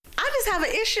always have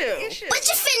an issue. What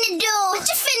you finna do? What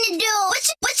you finna do? What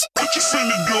you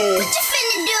finna do? What you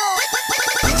finna do? What you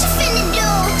finna do?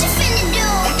 What you finna do?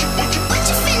 What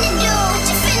you finna do? What you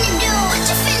finna do? What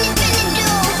you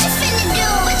finna do?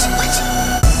 What you finna do?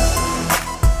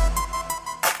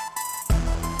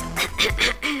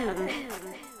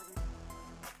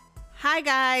 Hi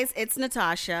guys, it's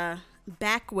Natasha,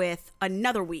 back with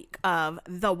another week of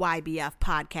the YBF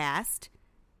podcast.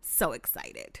 So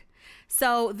excited.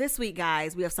 So this week,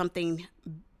 guys, we have something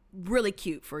really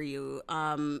cute for you.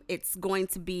 It's going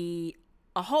to be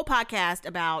a whole podcast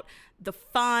about the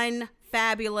fun,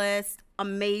 fabulous,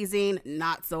 amazing,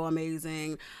 not so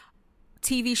amazing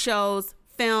TV shows,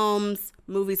 films,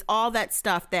 movies, all that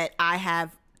stuff that I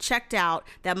have checked out,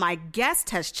 that my guest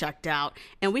has checked out,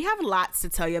 and we have lots to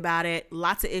tell you about it.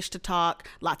 Lots of ish to talk,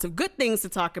 lots of good things to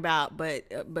talk about, but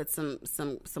some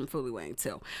foolywang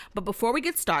too. But before we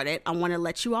get started, I want to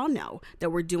let you all know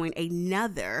that we're doing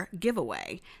another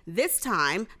giveaway. This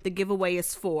time, the giveaway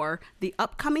is for the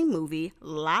upcoming movie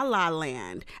La La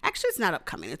Land. Actually, it's not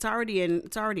upcoming. It's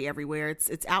already everywhere.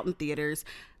 It's out in theaters.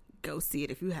 Go see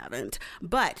it if you haven't.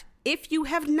 But if you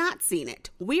have not seen it,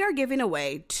 we are giving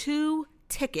away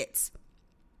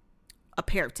a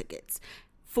pair of tickets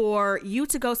for you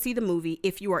to go see the movie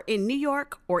if you are in New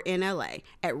York or in LA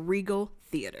at Regal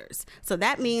Theaters. So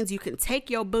that means you can take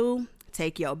your boo,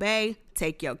 take your bae,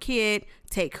 take your kid,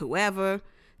 take whoever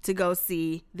to go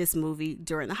see this movie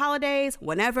during the holidays,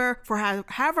 whenever, for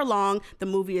however long the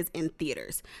movie is in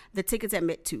theaters. The tickets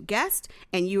admit 2 guests,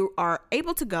 and you are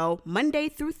able to go Monday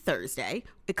through Thursday,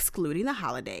 excluding the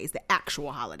holidays, the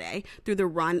actual holiday, through the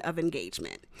run of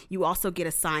engagement. You also get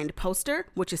a signed poster,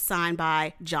 which is signed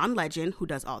by John Legend, who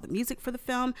does all the music for the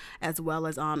film, as well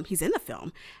as, he's in the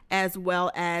film, as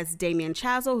well as Damien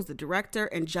Chazelle, who's the director,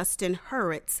 and Justin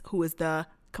Hurwitz, who is the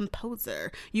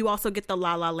composer. You also get the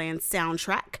La La Land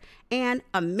soundtrack and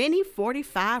a mini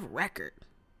 45 record.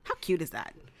 How cute is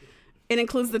that? It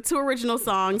includes the 2 original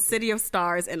songs, City of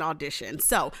Stars and Audition.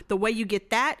 So the way you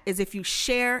get that is if you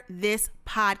share this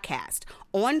podcast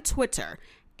on Twitter,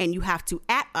 and you have to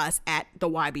 @ us at the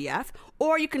YBF,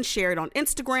 or you can share it on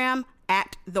Instagram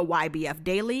at the YBF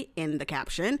Daily in the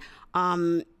caption.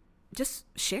 Just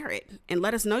share it and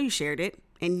let us know you shared it,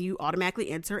 and you automatically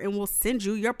enter, and we'll send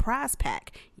you your prize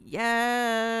pack.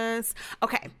 Yes.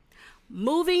 Okay.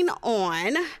 Moving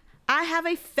on. I have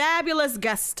a fabulous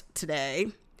guest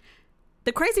today.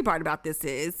 The crazy part about this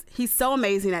is he's so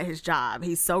amazing at his job.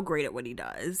 He's so great at what he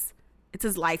does. It's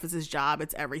his life, it's his job,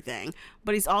 it's everything.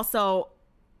 But he's also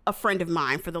a friend of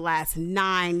mine for the last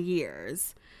 9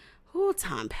 years. Ooh,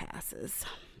 time passes.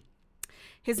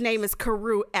 His name is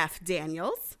Karu F.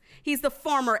 Daniels. He's the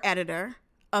former editor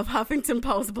of Huffington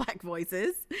Post Black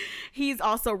Voices. He's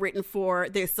also written for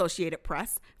the Associated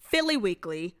Press, Philly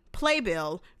Weekly,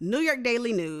 Playbill, New York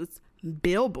Daily News,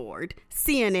 Billboard,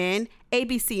 CNN,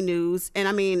 ABC News, and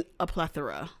a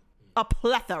plethora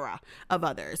of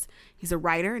others. He's a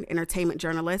writer and entertainment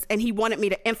journalist, and he wanted me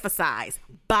to emphasize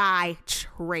by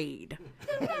trade.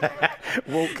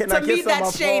 Well, can I get some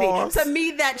applause? To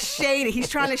me, that's shady. He's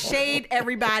trying to shade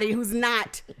everybody who's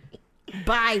not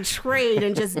by trade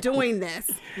and just doing this,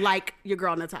 like your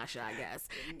girl Natasha, I guess.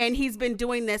 And he's been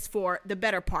doing this for the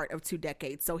better part of 2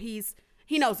 decades, so he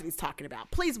knows what he's talking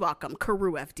about. Please welcome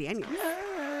Karu F. Daniels.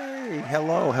 Yay.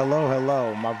 Hello.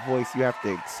 My voice, you have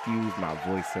to excuse my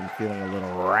voice. I'm feeling a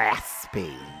little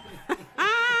raspy.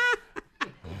 I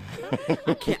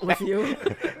can't with you.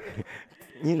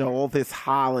 All this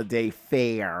holiday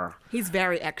fare. He's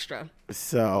very extra.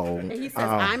 So. And he says,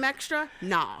 I'm extra?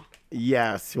 Nah.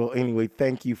 Yes. Well, anyway,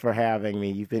 thank you for having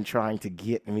me. You've been trying to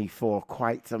get me for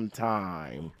quite some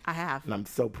time. I have. And I'm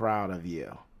so proud of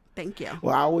you. Thank you.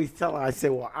 Well, I always tell her, I say,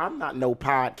 well, I'm not no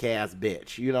podcast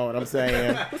bitch. You know what I'm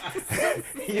saying?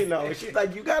 She's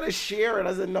like, you got to share it.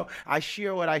 I said, no, I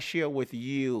share what I share with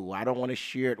you. I don't want to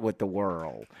share it with the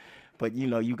world. But,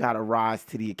 you got to rise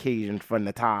to the occasion for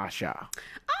Natasha.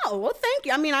 Oh, well, thank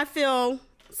you. I feel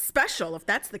special if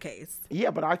that's the case. Yeah,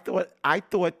 but I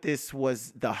thought this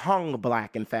was the hung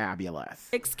Black and Fabulous.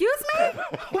 Excuse me?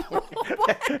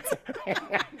 What?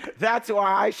 That's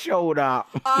why I showed up.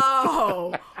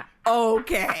 Oh,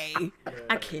 okay.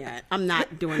 I can't. I'm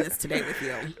not doing this today with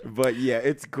you. But yeah,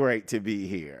 it's great to be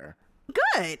here.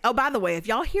 Good. Oh, by the way, if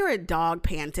y'all hear a dog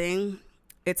panting,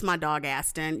 it's my dog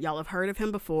Aston. Y'all have heard of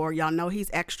him before. Y'all know he's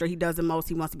extra. He does the most.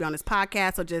 He wants to be on this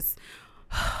podcast, so just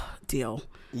deal.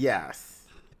 Yes.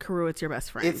 Karu, it's your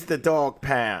best friend. It's the dog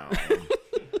pound.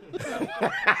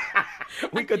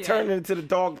 We could turn it into the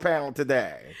dog pound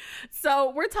today.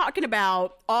 So we're talking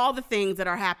about all the things that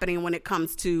are happening when it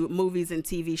comes to movies and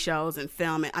TV shows and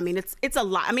film. I mean, it's a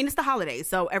lot. I mean, it's the holidays,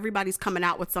 so everybody's coming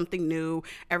out with something new.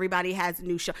 Everybody has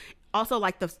new show. Also,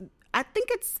 like I think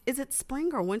is it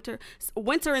spring or winter?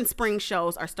 Winter and spring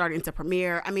shows are starting to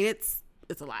premiere. I mean, it's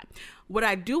a lot. What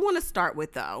I do want to start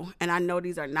with, though, and I know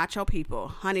these are not your people.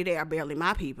 Honey, they are barely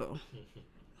my people.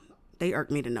 They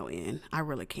irk me to no end. I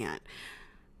really can't.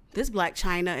 This Blac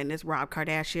Chyna and this Rob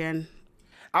Kardashian.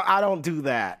 I don't do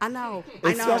that. I know.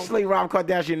 Especially Rob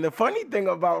Kardashian. The funny thing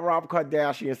about Rob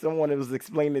Kardashian, someone was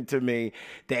explaining to me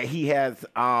that he has,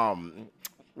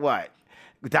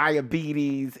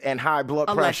 diabetes and high blood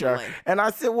pressure. Allegedly. And I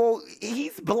said, well,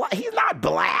 he's not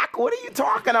black. What are you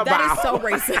talking about? That is so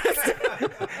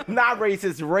racist. Not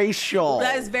racist, racial.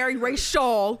 That is very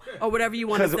racial, or whatever you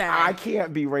want to say. Because I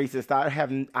can't be racist.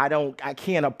 I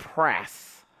can't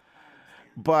oppress.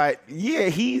 But yeah,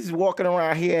 he's walking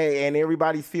around here and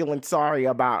everybody's feeling sorry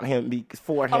about him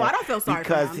for him. Oh, I don't feel sorry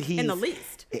for him in the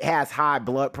least. He has high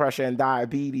blood pressure and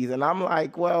diabetes. And I'm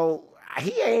like, well,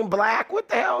 he ain't black. What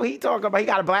the hell he talking about? He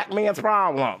got a black man's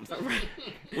problems.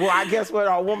 Well, I guess with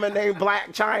a woman named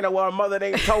Blac Chyna or a mother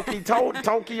named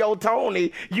Tokyo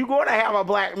Tony, you're going to have a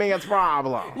black man's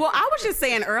problem. Well, I was just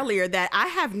saying earlier that I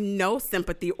have no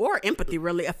sympathy or empathy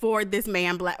really for this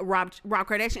man, Rob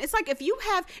Kardashian. It's like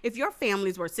if your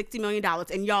family's worth $60 million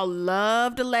and y'all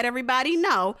love to let everybody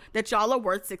know that y'all are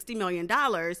worth $60 million,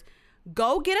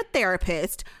 go get a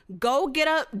therapist, go get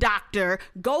a doctor,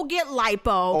 go get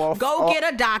lipo,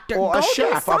 get a doctor, or go a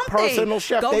chef, do a something. personal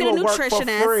chef. Go They get a will work for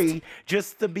nutritionist. free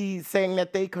just to be saying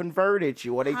that they converted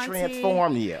you or they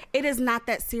transformed you. It is not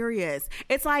that serious.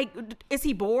 It's like, is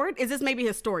he bored? Is this maybe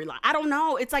his storyline? I don't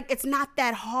know. It's like, it's not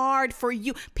that hard for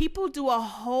you. People do a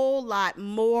whole lot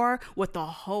more with a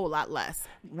whole lot less.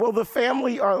 Well, the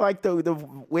family are like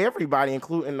everybody,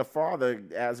 including the father,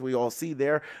 as we all see,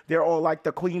 they're all like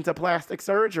the queens of plastic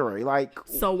surgery. Like,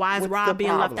 so why is Rob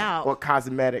being left out? Or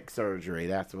cosmetic surgery.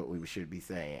 That's what we should be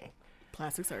saying.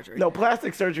 Plastic surgery. No,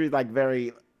 plastic surgery is like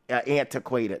very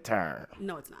antiquated term.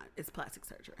 No, it's not. It's plastic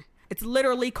surgery. It's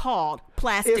literally called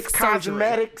plastic surgery. It's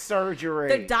cosmetic surgery.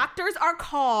 The doctors are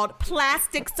called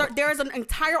plastic surgery. There is an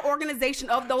entire organization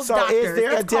of those so doctors. Is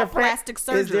there it's called plastic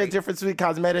surgery. Is there a difference between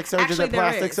cosmetic surgeons and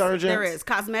plastic surgeons? There is.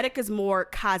 Cosmetic is more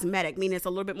cosmetic, meaning it's a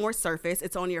little bit more surface.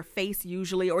 It's on your face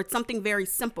usually, or it's something very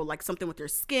simple, like something with your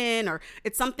skin, or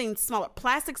it's something smaller.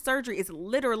 Plastic surgery is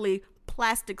literally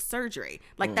plastic surgery.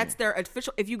 Like that's their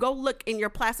official. If you go look in your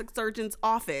plastic surgeon's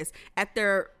office at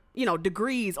their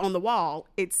degrees on the wall,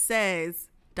 it says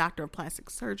Doctor of Plastic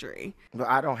Surgery. But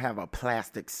I don't have a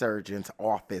plastic surgeon's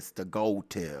office to go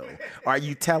to. Are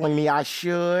you telling me I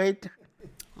should?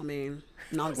 I mean,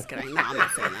 no, I'm just kidding. No, I'm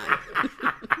not saying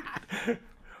that.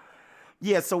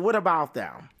 Yeah, so what about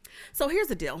them? So here's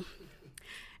the deal.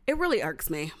 It really irks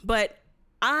me, but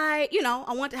I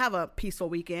want to have a peaceful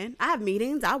weekend. I have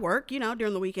meetings, I work,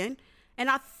 during the weekend, and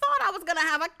I thought I was going to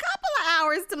have a couple of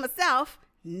hours to myself.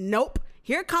 Nope.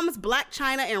 Here comes Blac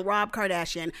Chyna and Rob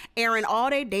Kardashian airing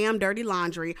all their damn dirty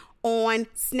laundry on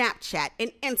Snapchat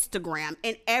and Instagram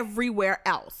and everywhere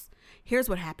else. Here's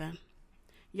what happened.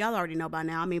 Y'all already know by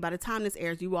now. I mean, by the time this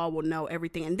airs, you all will know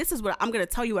everything. And this is what I'm going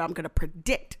to tell you what I'm going to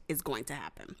predict is going to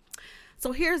happen.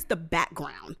 So here's the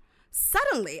background.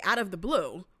 Suddenly, out of the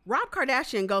blue, Rob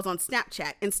Kardashian goes on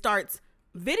Snapchat and starts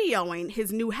videoing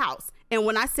his new house. And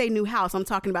when I say new house, I'm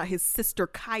talking about his sister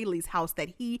Kylie's house that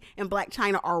he and Blac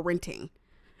Chyna are renting.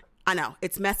 I know,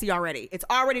 it's messy already. It's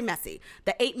already messy.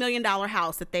 The $8 million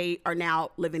house that they are now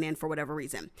living in for whatever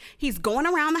reason. He's going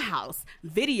around the house,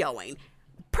 videoing,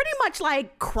 pretty much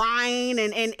like crying,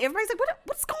 and everybody's like,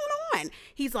 what's going on?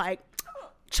 He's like,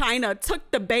 Chyna took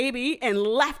the baby and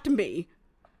left me.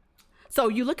 So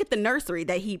you look at the nursery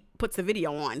that he puts the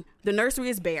video on. The nursery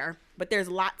is bare, but there's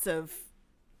lots of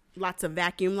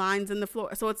vacuum lines in the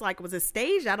floor. So it's like, was it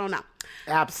staged? I don't know.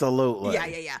 Absolutely.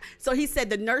 Yeah. So he said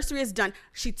the nursery is done.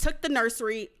 She took the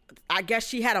nursery. I guess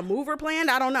she had a mover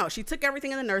planned. I don't know. She took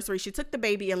everything in the nursery. She took the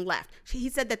baby and left. He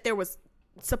said that there was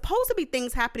supposed to be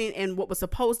things happening in what was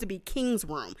supposed to be King's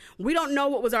room. We don't know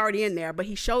what was already in there, but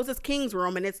he shows us King's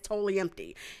room and it's totally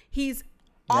empty. He's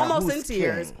almost in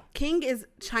tears. King is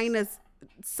Chyna's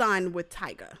son with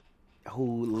Tyga,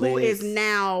 who is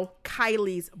now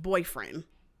Kylie's boyfriend.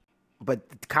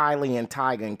 But Kylie and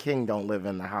Tyga and King don't live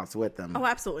in the house with them. Oh,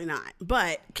 absolutely not.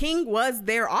 But King was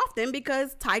there often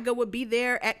because Tyga would be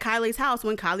there at Kylie's house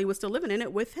when Kylie was still living in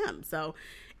it with him. So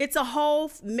it's a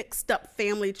whole mixed up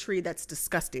family tree that's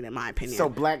disgusting in my opinion. So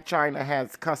Blac Chyna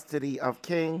has custody of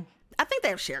King? I think they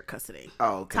have shared custody.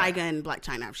 Oh, okay. Tyga and Black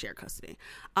China have shared custody.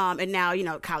 And now,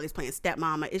 Kylie's playing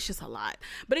stepmama. It's just a lot.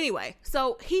 But anyway,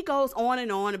 so he goes on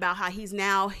and on about how he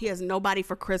has nobody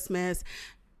for Christmas.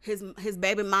 His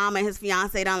baby mama and his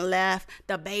fiance done left.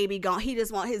 The baby gone. He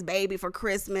just want his baby for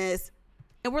Christmas.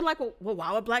 And we're like, well,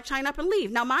 why would Blac Chyna up and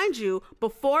leave? Now, mind you,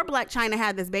 before Blac Chyna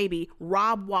had this baby,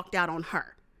 Rob walked out on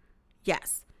her.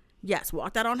 Yes,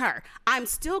 walked out on her. I'm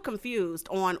still confused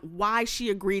on why she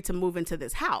agreed to move into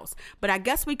this house. But I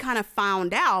guess we kind of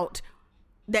found out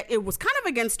that it was kind of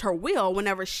against her will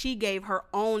whenever she gave her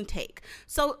own take.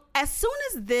 So as soon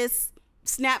as this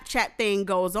Snapchat thing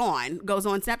goes on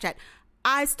Snapchat,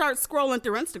 I start scrolling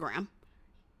through Instagram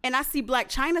and I see Blac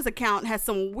Chyna's account has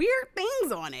some weird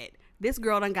things on it. This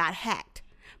girl done got hacked.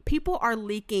 People are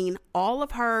leaking all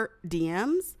of her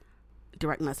DMs,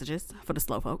 direct messages for the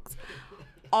slow folks.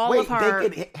 They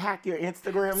could hack your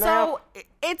Instagram now? So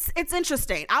it's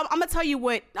interesting. I'm gonna tell you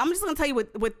what. I'm just gonna tell you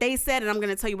what they said, and I'm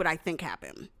gonna tell you what I think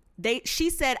happened. She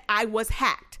said I was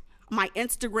hacked. My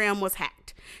Instagram was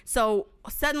hacked. So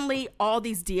suddenly all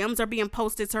these DMs are being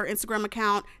posted to her Instagram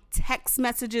account. Text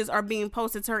messages are being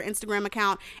posted to her Instagram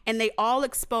account, and they all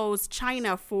expose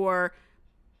Chyna for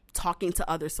talking to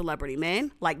other celebrity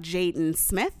men like Jaden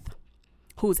Smith,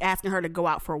 who's asking her to go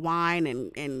out for wine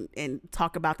and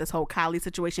talk about this whole Kylie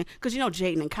situation. Because,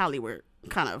 Jaden and Kylie were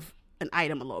kind of an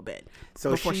item a little bit.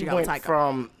 So she went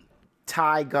from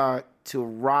Tyga to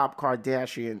Rob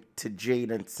Kardashian to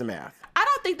Jaden Smith. I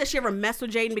don't think that she ever messed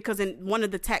with Jaden because in one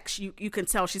of the texts, you can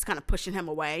tell she's kind of pushing him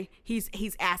away. He's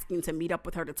asking to meet up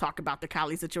with her to talk about the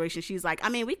Kylie situation. She's like,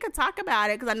 we could talk about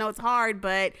it because I know it's hard,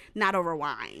 but not over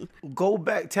wine. Go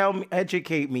back, tell me,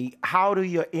 educate me. How do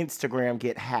your Instagram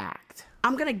get hacked?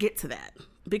 I'm going to get to that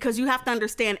because you have to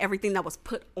understand everything that was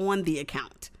put on the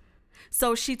account.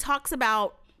 So she talks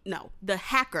about, the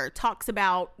hacker talks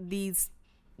about these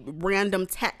random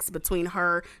texts between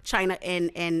her, Chyna,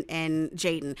 and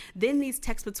Jaden. Then these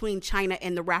texts between Chyna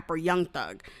and the rapper Young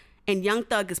Thug. And Young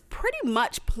Thug is pretty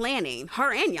much planning,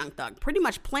 her and Young Thug, pretty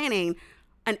much planning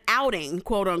an outing,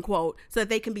 quote unquote, so that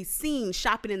they can be seen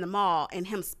shopping in the mall and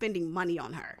him spending money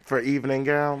on her. For evening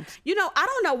gowns? I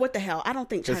don't know what the hell. I don't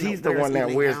think Chyna because he's the one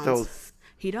that wears those.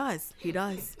 He does.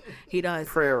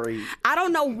 Prairie. I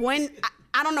don't know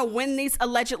when these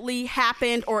allegedly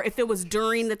happened or if it was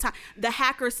during the time. The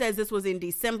hacker says this was in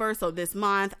December, so this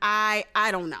month. I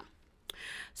don't know.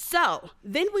 So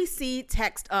then we see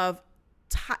text of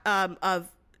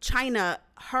Chyna,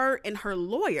 her and her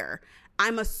lawyer.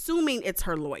 I'm assuming it's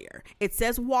her lawyer. It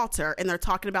says Walter, and they're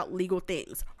talking about legal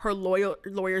things. Her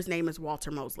lawyer's name is Walter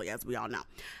Mosley, as we all know.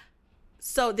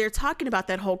 So they're talking about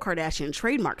that whole Kardashian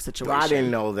trademark situation. I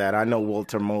didn't know that. I know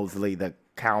Walter Mosley, the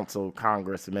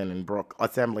congressman in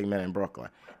assemblyman in Brooklyn,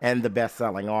 and the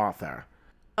best-selling author.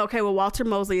 Okay, well, Walter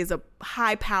Mosley is a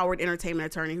high-powered entertainment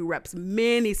attorney who reps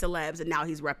many celebs, and now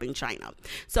he's repping Chyna.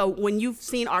 So when you've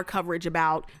seen our coverage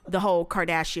about the whole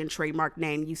Kardashian trademark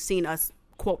name, you've seen us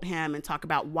quote him and talk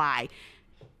about why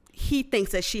he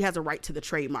thinks that she has a right to the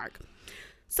trademark.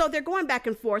 So they're going back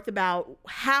and forth about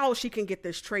how she can get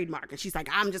this trademark. And she's like,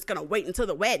 I'm just going to wait until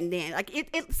the wedding then. Like, it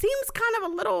seems kind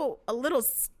of a little,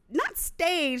 not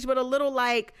staged, but a little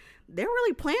like they're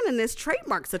really planning this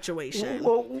trademark situation.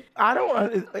 Well,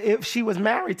 if she was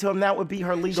married to him, that would be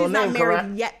her legal name, correct? She's not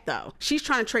married yet, though. She's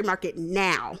trying to trademark it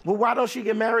now. Well, why don't she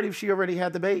get married if she already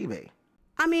had the baby?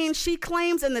 She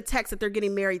claims in the text that they're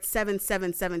getting married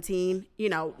 7/7/17.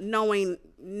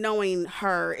 Knowing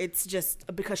her, it's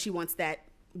just because she wants that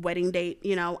wedding date.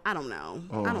 I don't know.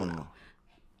 Oh. I don't know.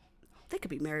 They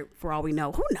could be married for all we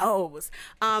know. Who knows?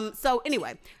 So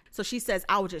anyway, so she says,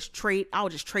 I'll just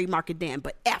trademark it then,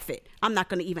 but F it. I'm not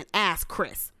going to even ask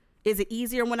Chris. Is it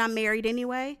easier when I'm married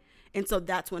anyway? And so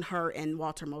that's when her and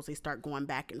Walter Mosley start going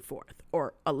back and forth,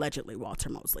 or allegedly Walter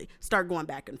Mosley start going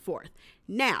back and forth.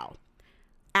 Now,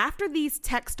 after these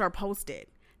texts are posted,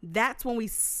 that's when we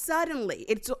suddenly,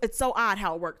 it's so odd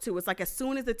how it worked too. It's like as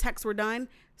soon as the texts were done,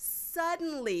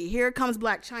 suddenly here comes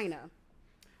Blac Chyna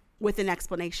with an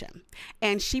explanation.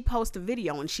 And she posts a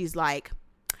video and she's like,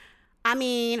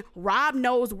 Rob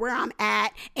knows where I'm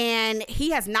at and he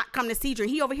has not come to see Dream.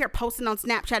 He over here posting on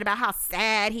Snapchat about how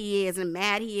sad he is and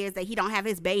mad he is that he don't have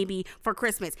his baby for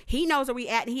Christmas. He knows where we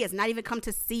at and he has not even come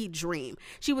to see Dream.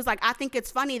 She was like, I think it's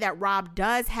funny that Rob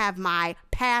does have my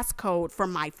passcode for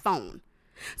my phone.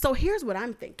 So here's what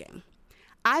I'm thinking.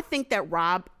 I think that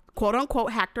Rob, quote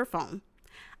unquote, hacked her phone.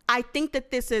 I think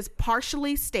that this is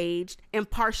partially staged and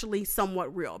partially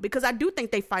somewhat real because I do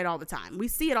think they fight all the time. We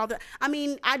see it all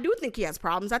I do think he has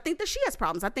problems. I think that she has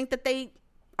problems. I think that they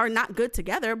are not good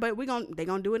together, but they're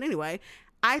gonna do it anyway.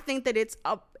 I think that it's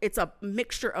a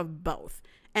mixture of both.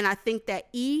 And I think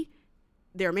that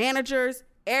their managers,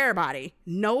 everybody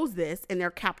knows this, and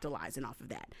they're capitalizing off of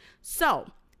that. So,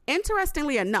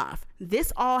 interestingly enough,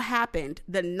 this all happened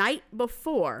the night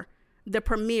before the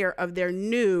premiere of their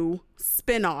new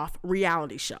spin-off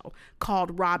reality show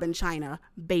called Rob and China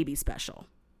Baby Special.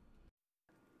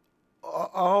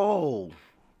 Oh.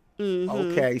 Mm-hmm.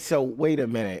 Okay, so wait a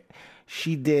minute.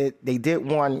 They did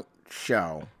one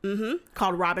show. Mm-hmm.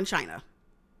 Called Rob and China.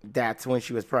 That's when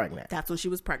she was pregnant. That's when she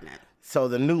was pregnant. So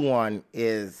the new one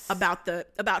is about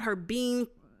her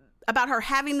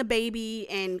having the baby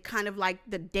and kind of like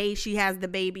the day she has the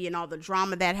baby and all the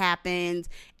drama that happens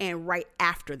and right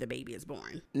after the baby is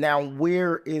born. Now,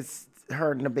 where is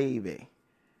her and the baby?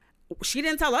 She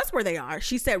didn't tell us where they are.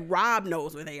 She said Rob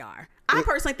knows where they are. I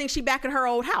personally think she back at her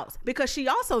old house because she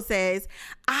also says,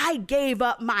 I gave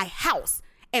up my house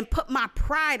and put my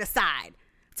pride aside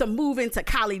to move into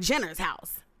Kylie Jenner's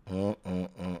house.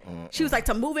 She was like,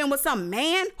 to move in with some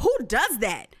man? Who does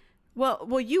that?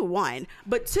 Well, you won.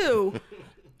 But two,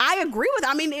 I agree with it.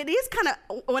 I mean, it is kind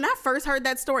of, when I first heard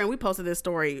that story, and we posted this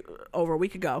story over a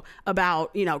week ago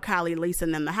about, Kylie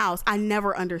leasing them the house, I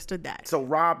never understood that. So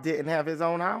Rob didn't have his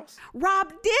own house?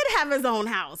 Rob did have his own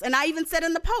house. And I even said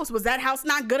in the post, was that house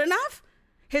not good enough?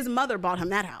 His mother bought him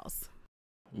that house.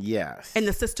 Yes. And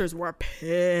the sisters were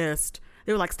pissed.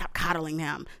 They were like, stop coddling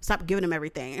him. Stop giving him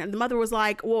everything. And the mother was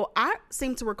like, well, I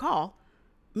seem to recall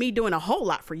me doing a whole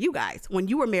lot for you guys when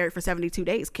you were married for 72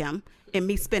 days, Kim, and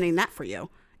me spending that for you.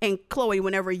 And Chloe,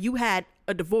 whenever you had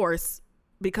a divorce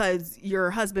because your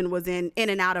husband was in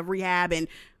and out of rehab and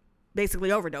basically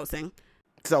overdosing.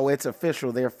 So it's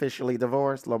official. They're officially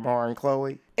divorced, Lamar and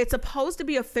Chloe? It's supposed to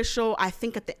be official, I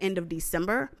think, at the end of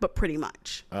December, but pretty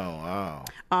much. Oh, wow.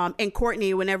 And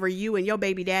Courtney, whenever you and your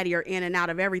baby daddy are in and out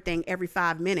of everything every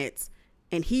 5 minutes,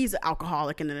 and he's an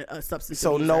alcoholic and a substance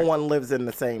abuser. So no one lives in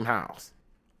the same house?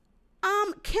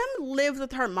 Kim lives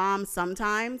with her mom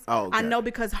sometimes. Oh, okay. I know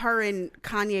because her and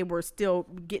Kanye were still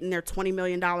getting their $20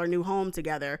 million new home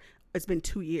together. It's been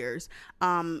 2 years.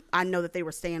 I know that they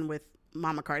were staying with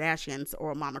Mama Kardashians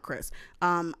or Mama Chris.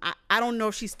 I don't know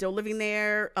if she's still living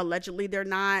there. Allegedly they're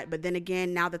not. But then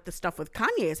again, now that the stuff with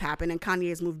Kanye has happened and Kanye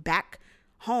has moved back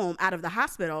home out of the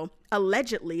hospital,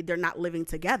 allegedly they're not living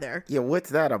together. Yeah, what's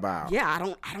that about? Yeah,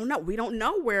 I don't know. We don't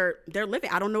know where they're living.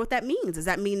 I don't know what that means. Does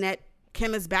that mean that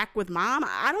Kim is back with mom?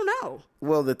 I don't know.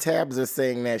 Well, the tabs are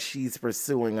saying that she's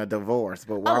pursuing a divorce,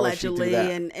 but why allegedly, would she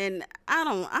do that? And I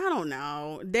don't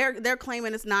know. They're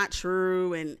claiming it's not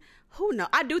true, and who knows?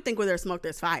 I do think where there's smoke,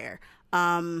 there's fire.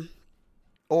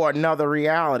 Or another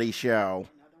reality show.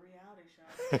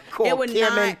 Called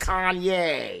Kim and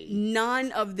Kanye.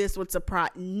 None of this would surprise.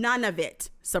 None of it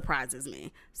surprises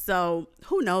me. So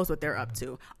who knows what they're up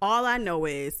to? All I know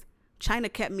is China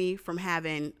kept me from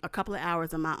having a couple of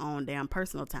hours of my own damn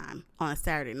personal time on a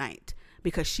Saturday night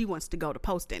because she wants to go to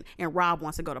posting and Rob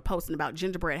wants to go to posting about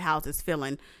gingerbread houses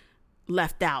feeling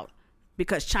left out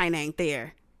because China ain't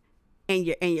there and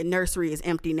your nursery is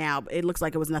empty now. It looks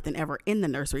like it was nothing ever in the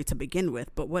nursery to begin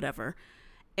with, but whatever.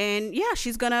 And yeah,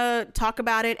 she's going to talk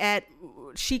about it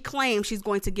she claims she's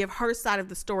going to give her side of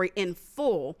the story in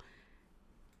full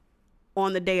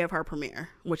on the day of her premiere,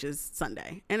 which is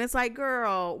Sunday. And it's like,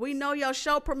 girl, we know your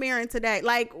show premiering today.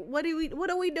 Like, what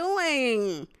are we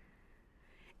doing?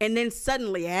 And then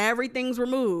suddenly everything's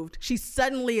removed. She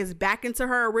suddenly is back into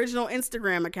her original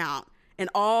Instagram account and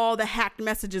all the hacked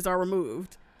messages are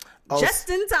removed just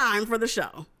in time for the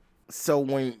show. So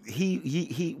when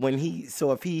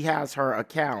if he has her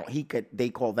account, they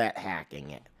call that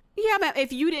hacking it. Yeah, but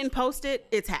if you didn't post it,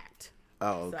 it's hacked.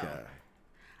 Oh, okay. So,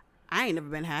 I ain't never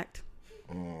been hacked.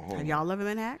 Mm-hmm. Have y'all ever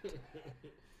been hacked?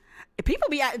 These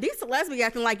celebs be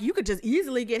acting like you could just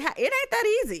easily get hacked. It ain't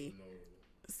that easy. No.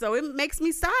 So it makes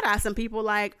me side eye some people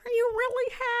like, are you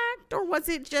really hacked? Or was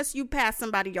it just you passed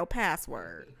somebody your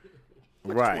password?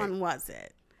 Which one was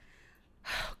it?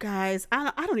 Guys,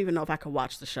 I don't even know if I could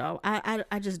watch the show.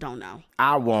 I just don't know.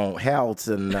 I won't. Hell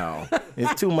to no.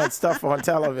 There's too much stuff on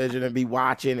television to be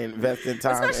watching and investing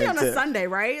time especially on a Sunday,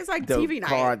 right? It's like TV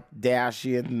night. The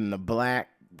Kardashian and the Black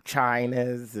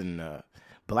Chinas and the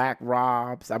Black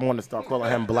Robs. I want to start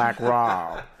calling him Black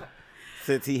Rob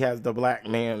since he has the black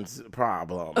man's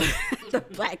problem. The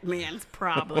black man's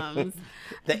problems.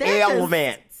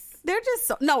 Ailments. They're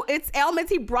just no, it's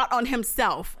ailments he brought on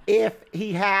himself. If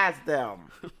he has them.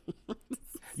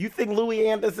 You think Louis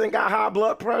Anderson got high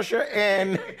blood pressure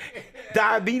and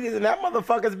diabetes and that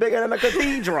motherfucker's bigger than a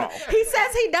cathedral? He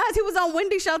says he does. He was on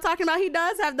Wendy's show talking about he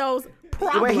does have those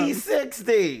problems. When he's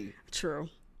 60. True.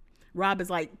 Rob is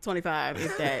like 25,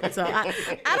 if that. So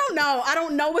I don't know. I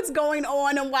don't know what's going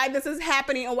on and why this is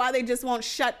happening and why they just won't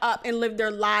shut up and live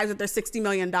their lives with their $60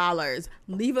 million.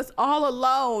 Leave us all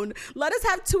alone. Let us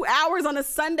have 2 hours on a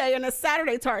Sunday and a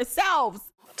Saturday to ourselves.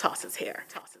 Toss his hair.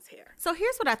 So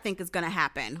here's what I think is going to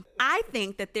happen. I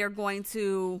think that they're going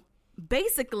to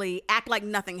basically act like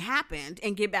nothing happened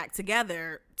and get back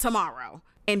together tomorrow.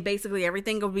 And basically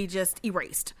everything will be just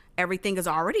erased. Everything is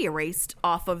already erased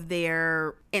off of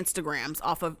their Instagrams,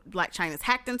 off of Blac Chyna's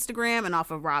hacked Instagram and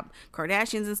off of Rob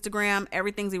Kardashian's Instagram.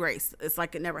 Everything's erased. It's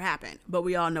like it never happened, but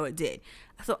we all know it did.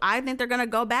 So I think they're going to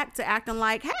go back to acting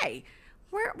like, hey,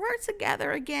 we're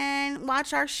together again.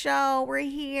 Watch our show. We're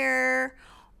here.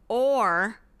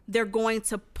 Or they're going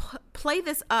to play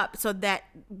this up so that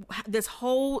this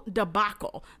whole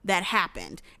debacle that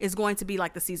happened is going to be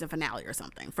like the season finale or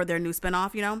something for their new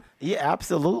spinoff, you know? Yeah,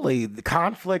 absolutely. The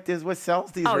conflict is what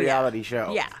sells these reality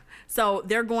shows. Yeah. So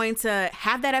they're going to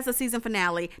have that as a season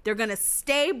finale. They're going to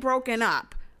stay broken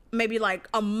up maybe like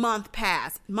a month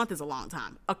past. Month is a long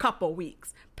time. A couple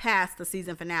weeks past the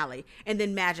season finale, and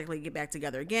then magically get back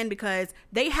together again because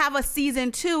they have a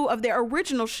season 2 of their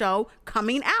original show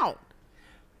coming out.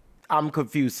 I'm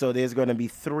confused. So there's going to be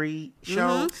 3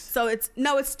 shows? Mm-hmm. So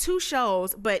it's 2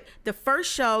 shows, but the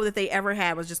first show that they ever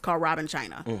had was just called Rob and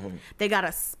Chyna. Mm-hmm. They got a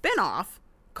spinoff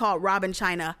called Rob and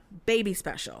Chyna Baby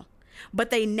Special,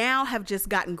 but they now have just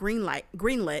gotten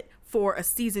greenlit for a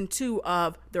season 2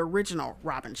 of the original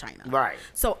Rob and Chyna. Right.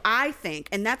 So I think,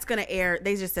 and that's going to air,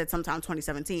 they just said sometime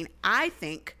 2017. I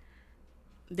think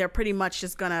they're pretty much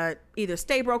just going to either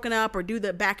stay broken up or do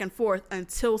the back and forth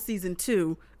until season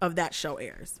 2 of that show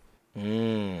airs.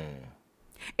 I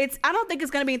don't think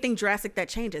it's going to be anything drastic that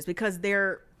changes because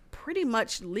they're pretty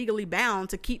much legally bound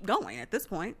to keep going at this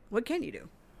point. What can you do?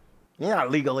 You're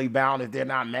not legally bound if they're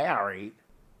not married.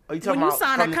 Are you talking when you about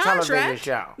sign from a the contract, television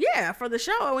show? Yeah, for the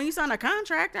show. When you sign a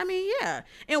contract, I mean, yeah.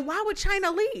 And why would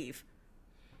Chyna leave?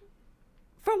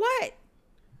 For what?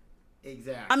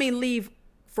 Exactly. I mean, leave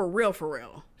for real.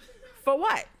 For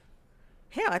what?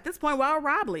 Hell, at this point, why would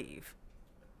Rob leave?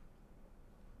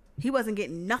 He wasn't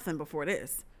getting nothing before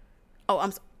this.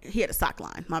 Oh, he had a sock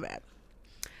line. My bad.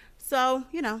 So,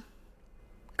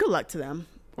 good luck to them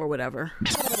or whatever.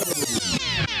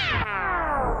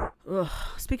 Ugh.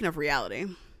 Speaking of reality,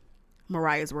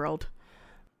 Mariah's World.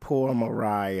 Poor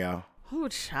Mariah. Oh,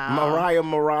 child.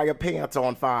 Mariah pants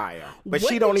on fire. But What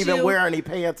she don't did even you- wear any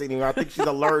pants anymore. I think she's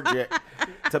allergic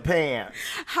to pants.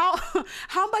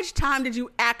 How much time did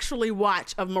you actually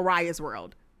watch of Mariah's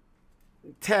World?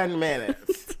 10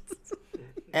 minutes.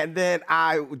 And then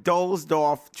I dozed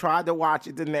off, tried to watch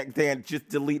it the next day, and just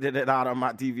deleted it out of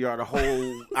my DVR.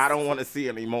 I don't want to see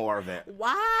any more of it.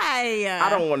 Why? I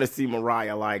don't want to see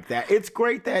Mariah like that. It's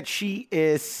great that she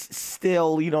is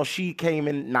still, she came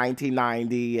in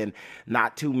 1990, and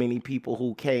not too many people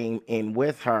who came in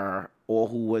with her or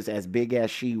who was as big as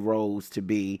she rose to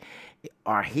be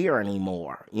are here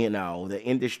anymore. The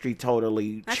industry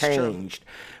totally changed.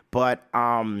 But,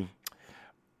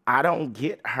 I don't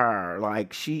get her.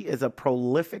 Like, she is a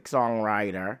prolific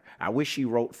songwriter. I wish she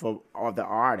wrote for other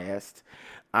artists.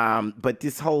 But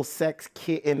this whole sex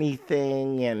kitten-y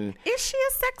thing and... Is she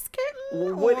a sex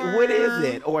kitten? What is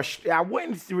it? Or I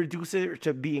wouldn't reduce her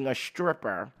to being a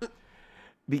stripper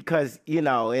because, it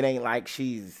ain't like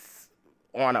she's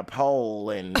on a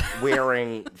pole and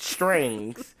wearing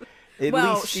strings. At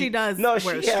least she does No, wear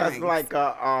she strings. has like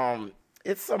a...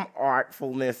 It's some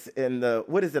artfulness in the,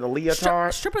 what is it, a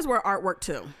leotard? Strippers wear artwork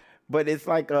too. But it's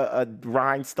like a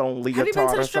rhinestone leotard Have you been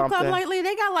to the or strip something. club lately?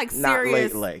 They got like Not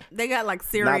serious. lately. They got like Not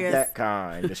serious. that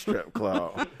kind, the strip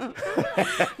club.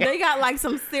 They got like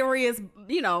some serious,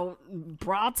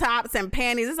 bra tops and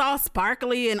panties. It's all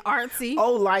sparkly and artsy.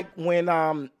 Oh, like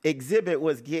when Exhibit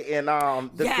was getting the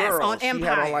Yes, girl. on She had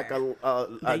Empire. on like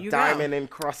a you go. diamond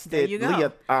encrusted There you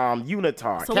go.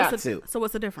 unitard, catsuit. So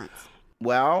what's the difference?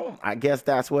 Well, I guess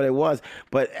that's what it was.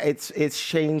 But it's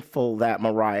shameful that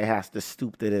Mariah has to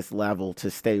stoop to this level to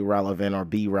stay relevant or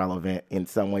be relevant in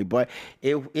some way. But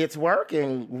it's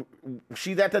working.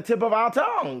 She's at the tip of our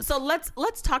tongues. So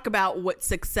let's talk about what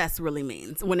success really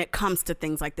means when it comes to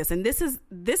things like this. And this is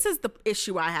the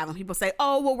issue I have when people say,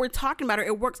 "Oh, well, we're talking about her.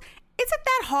 It works." Is it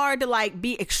that hard to like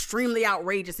be extremely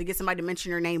outrageous to get somebody to mention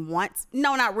your name once?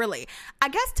 No, not really. I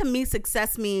guess to me,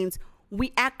 success means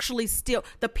we actually still,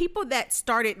 the people that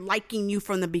started liking you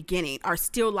from the beginning are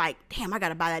still like, damn, I got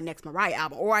to buy that next Mariah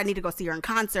album, or I need to go see her in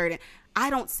concert. And I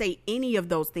don't say any of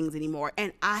those things anymore.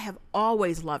 And I have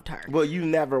always loved her. Well, you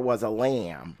never was a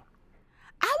lamb.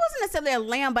 I wasn't necessarily a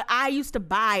lamb, but I used to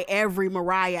buy every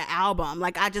Mariah album.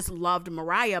 Like, I just loved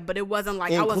Mariah, but it wasn't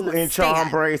like I wasn't a Including Charm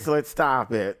stan. Bracelet,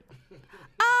 stop it.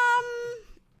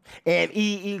 and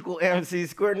E equal MC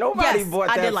squared. Nobody bought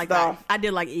that I did like stuff. that. I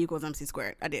did like E equals MC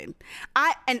squared. I did.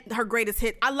 And her greatest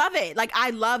hit. I love it. Like,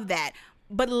 I love that.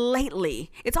 But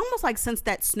lately, it's almost like since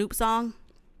that Snoop song.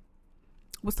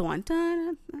 What's the one?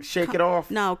 Shake It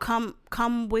Off. No,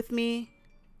 come with me.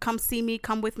 Come see me.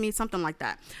 Come with me. Something like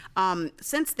that.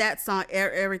 Since that song,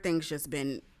 everything's just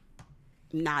been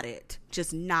not it.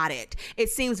 Just not it. It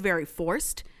seems very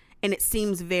forced, and it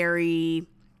seems very.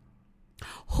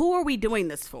 Who are we doing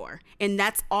this for? And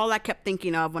that's all I kept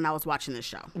thinking of when I was watching this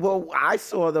show. Well, I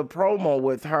saw the promo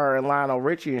with her and Lionel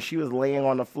Richie, and she was laying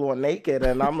on the floor naked,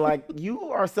 and I'm like, you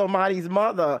are somebody's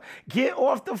mother. Get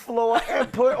off the floor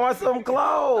and put on some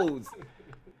clothes.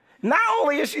 Not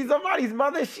only is she somebody's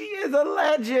mother, she is a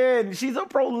legend. She's a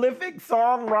prolific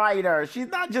songwriter. She's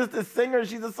not just a singer,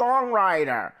 she's a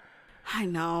songwriter. I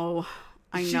know.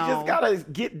 She just gotta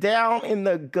get down in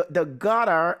the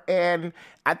gutter, and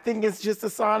I think it's just a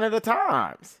sign of the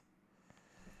times.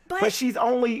 But she's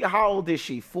only, how old is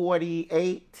she?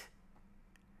 48?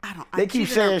 They keep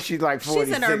saying she's like 46.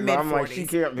 She's in her mid-40s. I'm like, she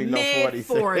can't be no 46.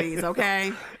 Mid-40s,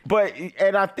 okay?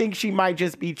 And I think she might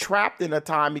just be trapped in a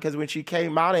time, because when she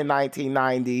came out in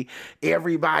 1990,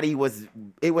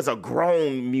 it was a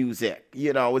grown music.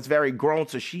 You know, it was very grown,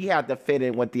 so she had to fit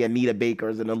in with the Anita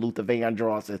Bakers and the Luther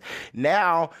Vandrosses.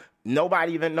 Now,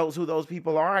 nobody even knows who those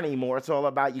people are anymore. It's all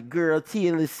about your girl,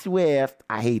 Taylor Swift.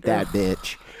 I hate that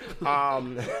bitch.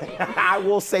 I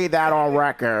will say that on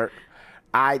record.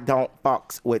 I don't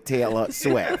fucks with Taylor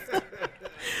Swift.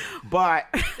 But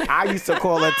I used to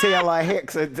call her Taylor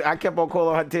Hicks, and I kept on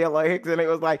calling her Taylor Hicks, and it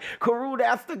was like, Karu,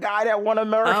 that's the guy that won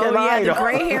American Idol. The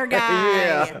gray hair guy.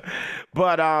 Yeah.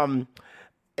 But,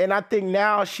 and I think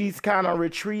now she's kind of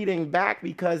retreating back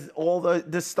because all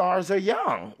the stars are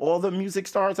young. All the music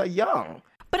stars are young.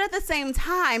 But at the same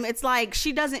time, it's like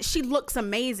she looks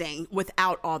amazing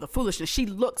without all the foolishness. She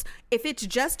looks, if it's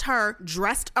just her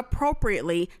dressed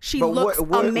appropriately, she looks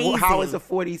amazing. How is a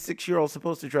 46-year-old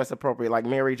supposed to dress appropriately? Like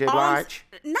Mary J. Blige?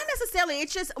 Not necessarily.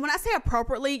 It's just, when I say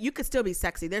appropriately, you could still be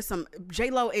sexy. There's some,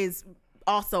 J-Lo is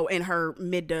also in her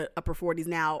mid to upper 40s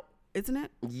now, isn't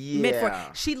it? Yeah.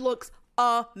 Mid-40s. She looks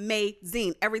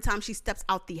amazing every time she steps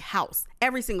out the house.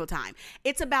 Every single time.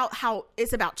 It's about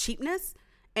cheapness.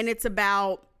 And it's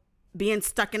about being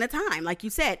stuck in a time, like you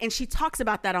said. And she talks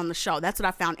about that on the show. That's what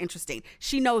I found interesting.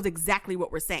 She knows exactly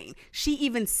what we're saying. She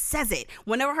even says it.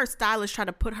 Whenever her stylist tried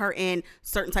to put her in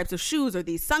certain types of shoes or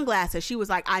these sunglasses, she was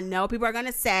like, I know people are going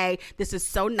to say this is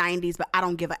so 90s, but I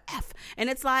don't give a F. And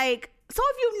it's like, so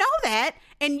if you know that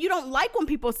and you don't like when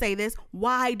people say this,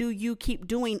 why do you keep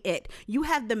doing it? You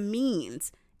have the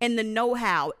means and the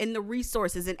know-how and the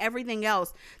resources and everything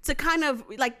else to kind of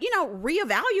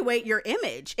reevaluate your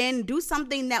image and do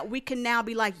something that we can now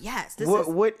be like, yes,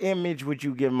 what image would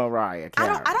you give Mariah?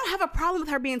 Karen? I don't have a problem with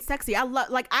her being sexy.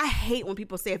 I hate when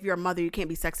people say if you're a mother you can't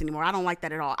be sexy anymore. I don't like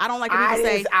that at all. I don't like when people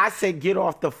say I said get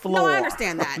off the floor. No, I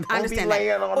understand that. I understand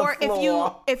that. Or the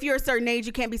floor. if you're a certain age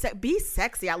you can't be sexy. Be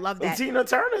sexy. I love that. Tina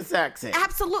Turner's sexy.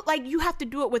 Absolutely. Like, you have to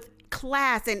do it with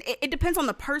class, and it depends on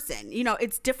the person. You know,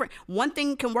 it's different. One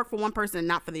thing can work for one person and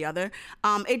not for the other.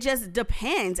 It just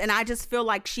depends. And I just feel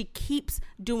like she keeps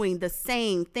doing the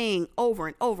same thing over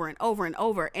and over and over and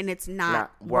over, and it's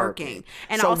not working.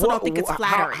 And so I also don't think it's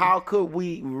flattering. How could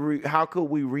we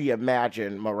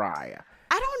reimagine Mariah?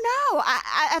 I don't know.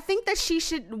 I think that she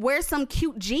should wear some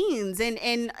cute jeans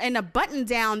and a button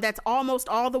down that's almost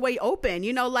all the way open.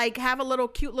 You know, like have a little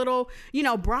cute little,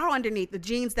 bra underneath the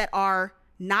jeans that are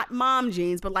not mom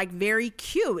jeans, but like very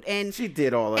cute. And she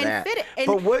did all of that. Fit it.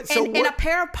 And a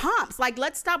pair of pumps. Like,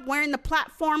 let's stop wearing the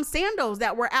platform sandals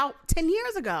that were out 10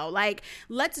 years ago. Like,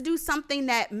 let's do something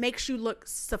that makes you look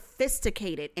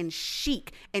sophisticated and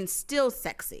chic and still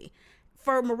sexy.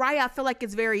 For Mariah, I feel like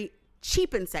it's very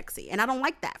cheap and sexy, and I don't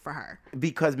like that for her.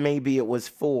 Because maybe it was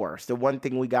forced. The one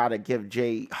thing we gotta give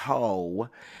J-Ho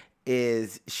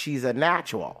is she's a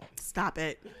natural. Stop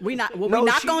it. We're not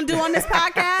gonna do on this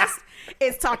podcast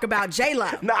is talk about J-Lo.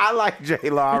 No, I like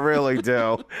J-Lo. I really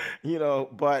do.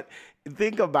 But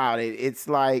think about it. It's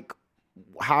like,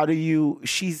 how do you?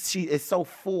 She is so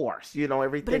forced.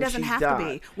 Everything. But it doesn't have to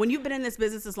be. When you've been in this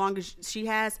business as long as she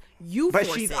has, But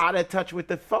she's out of touch with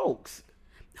the folks.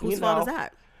 Whose fault is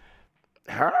that?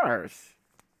 Hers.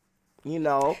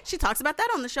 She talks about that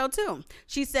on the show too.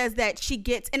 She says that she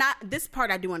gets, and this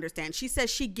part I do understand. She says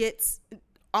she gets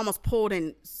almost pulled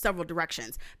in several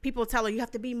directions. People tell her you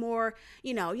have to be more,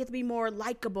 you have to be more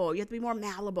likable, you have to be more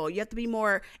malleable, you have to be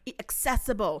more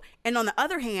accessible. And on the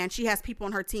other hand, she has people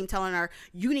on her team telling her,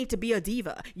 you need to be a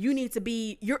diva.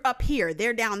 You're up here,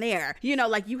 they're down there.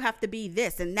 Like, you have to be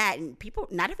this and that. And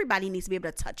not everybody needs to be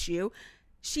able to touch you.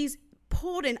 She's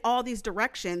pulled in all these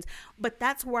directions. But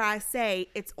that's where I say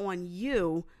it's on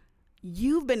you.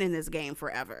 You've been in this game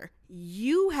forever.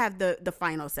 You have the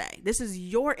final say. This is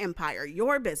your empire,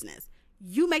 your business.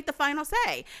 You make the final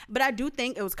say. But I do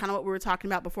think it was kind of what we were talking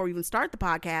about before we even start the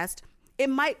podcast. It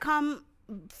might come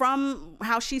from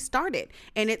how she started.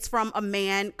 And it's from a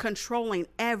man controlling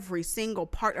every single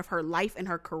part of her life and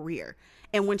her career.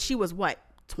 And when she was, what,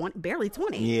 20, barely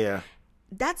 20? Yeah.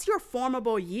 That's your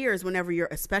formable years whenever you're,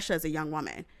 especially as a young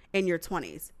woman, in your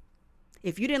 20s.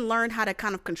 If you didn't learn how to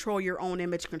kind of control your own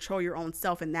image, control your own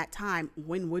self in that time,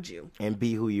 when would you? And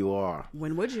be who you are.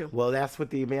 When would you? Well, that's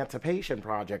what the Emancipation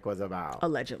Project was about.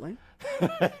 Allegedly.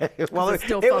 Well, it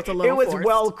still felt a little It was forced.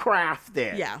 well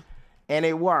crafted. Yeah. And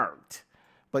it worked.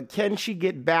 But can she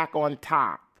get back on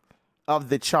top of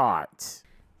the charts?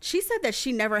 She said that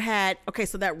she never had, okay,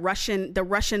 so the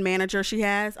Russian manager she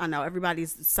has, I know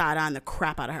everybody's side-eyeing the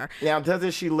crap out of her. Now,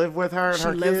 doesn't she live with her and She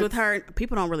her lives kids? with her.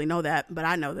 People don't really know that, but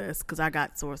I know this because I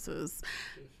got sources.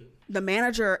 The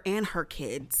manager and her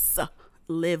kids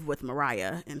live with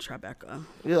Mariah and Tribeca.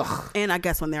 Ugh. And I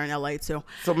guess when they're in LA too.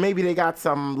 So maybe they got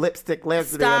some lipstick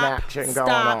lesbian action going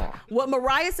on. What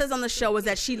Mariah says on the show is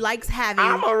that she likes having...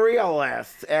 I'm a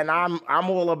realist, and I'm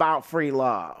all about free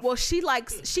love. Well, she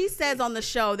says on the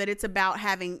show that it's about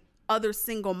having other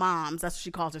single moms. That's what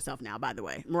she calls herself now, by the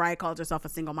way. Mariah calls herself a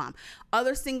single mom.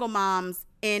 Other single moms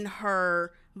in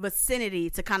her vicinity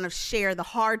to kind of share the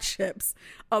hardships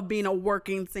of being a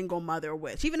working single mother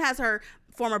with. She even has her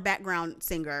former background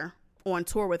singer on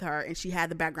tour with her, and she had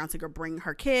the background singer bring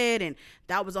her kid, and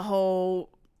that was a whole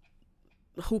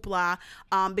hoopla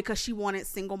because she wanted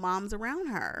single moms around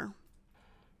her.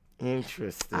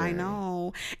 Interesting. I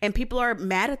know. And people are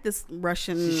mad at this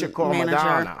Russian She should call manager.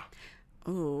 Madonna.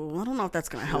 Ooh, I don't know if that's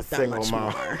going to help that Single much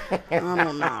mom. more. I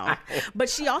don't know. But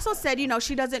she also said,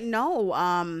 she doesn't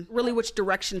know really which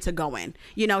direction to go in.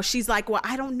 She's like, well,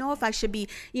 I don't know if I should be,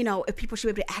 if people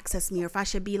should be able to access me or if I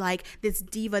should be like this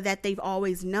diva that they've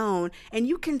always known. And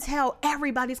you can tell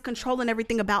everybody's controlling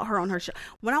everything about her on her show.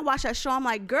 When I watch that show, I'm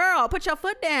like, girl, put your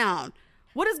foot down.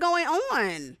 What is going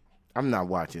on? I'm not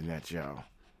watching that show.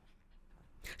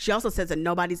 She also says that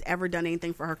nobody's ever done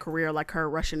anything for her career like her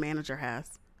Russian manager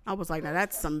has. I was like, now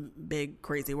that's some big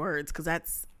crazy words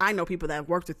because I know people that have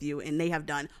worked with you and they have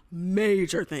done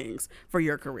major things for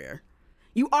your career.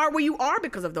 You are where you are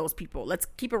because of those people. Let's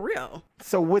keep it real.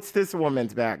 So what's this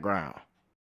woman's background?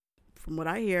 From what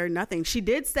I hear, nothing. She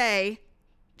did say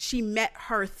she met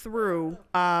her through,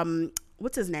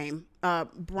 what's his name? Brian.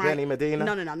 Benny Medina?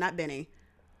 No, not Benny.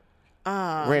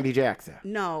 Randy Jackson.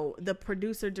 No, the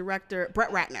producer, director, Brett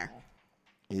Ratner.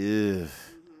 Ugh.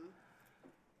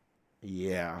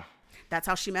 Yeah. That's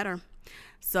how she met her.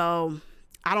 So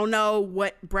I don't know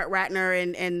what Brett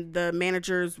Ratner and the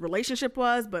manager's relationship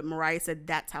was, but Mariah said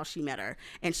that's how she met her.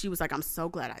 And she was like, I'm so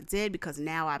glad I did because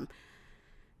now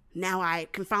I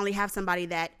can finally have somebody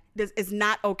that is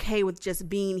not okay with just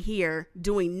being here,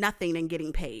 doing nothing and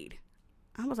getting paid.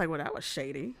 I was like, well, that was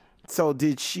shady. So do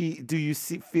you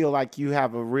feel like you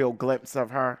have a real glimpse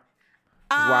of her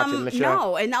watching the show?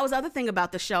 No. And that was the other thing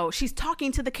about the show. She's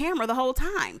talking to the camera the whole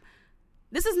time.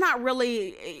 This is not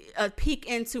really a peek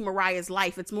into Mariah's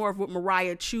life. It's more of what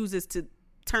Mariah chooses to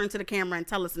turn to the camera and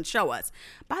tell us and show us.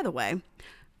 By the way,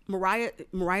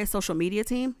 Mariah's social media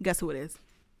team, guess who it is?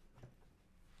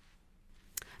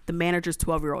 The manager's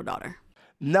 12-year-old daughter.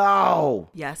 No.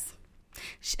 Yes.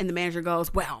 And the manager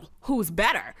goes, well, who's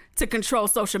better to control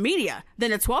social media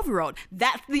than a 12-year-old?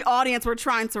 That's the audience we're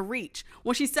trying to reach.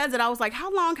 When she says it, I was like, how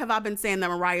long have I been saying that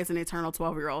Mariah's an eternal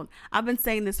 12-year-old? I've been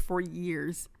saying this for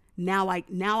years. Now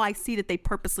I see that they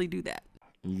purposely do that.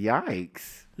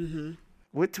 Yikes. Mm-hmm.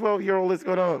 What 12-year-old is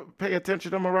going to pay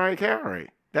attention to Mariah Carey?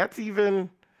 That's even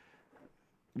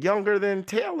younger than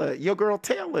Taylor. Your girl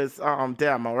Taylor's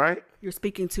demo, right? You're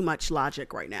speaking too much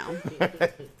logic right now.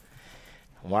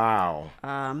 Wow.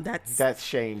 That's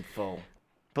shameful.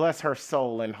 Bless her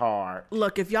soul and heart.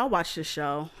 Look, if y'all watch this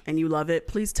show and you love it,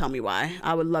 please tell me why.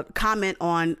 I would love comment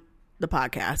on the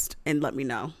podcast and let me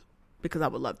know because I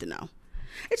would love to know.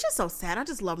 It's just so sad. I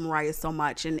just love Mariah so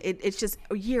much. And it's just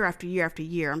year after year after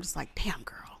year. I'm just like, damn,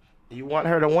 girl. You want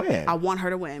her to win. I want her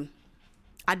to win.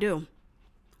 I do.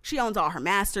 She owns all her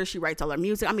masters. She writes all her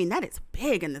music. I mean, that is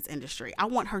big in this industry. I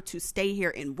want her to stay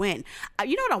here and win.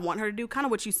 You know what I want her to do? Kind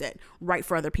of what you said. Write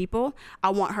for other people. I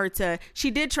want her to...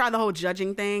 She did try the whole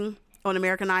judging thing on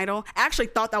American Idol. I actually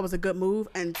thought that was a good move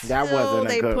until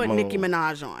they put Nicki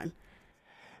Minaj on.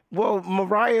 Well,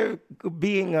 Mariah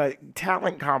being a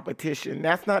talent competition,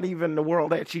 that's not even the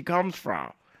world that she comes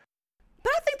from.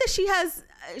 But I think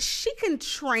that she can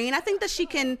train. I think that she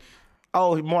can...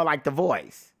 Oh, more like The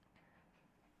Voice.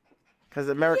 Because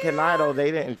American Idol,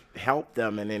 they didn't help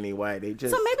them in any way. They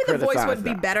just so maybe the voice would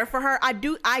be them. better for her.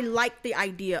 I like the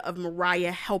idea of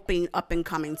Mariah helping up and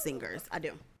coming singers. I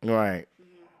do. Right.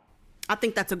 I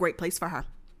think that's a great place for her.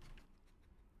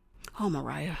 Oh,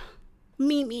 Mariah.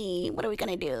 Mimi, what are we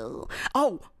gonna do?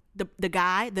 Oh, the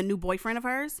guy, the new boyfriend of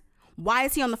hers. Why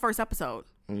is he on the first episode?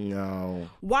 No.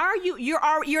 Why are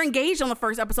you're engaged on the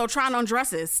first episode trying on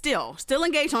dresses? Still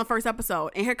engaged on the first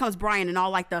episode. And here comes Brian and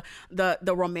all like the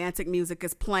romantic music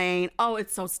is playing. Oh,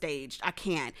 it's so staged. I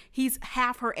can't. He's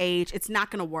half her age. It's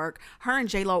not gonna work. Her and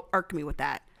J-Lo irk me with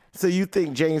that. So you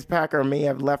think James Packer may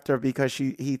have left her because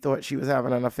he thought she was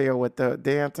having an affair with the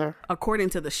dancer? According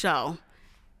to the show,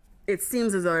 it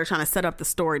seems as though they're trying to set up the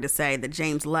story to say that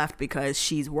James left because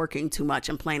she's working too much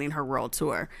and planning her world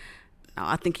tour. No,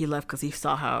 I think he left because he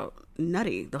saw how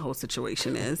nutty the whole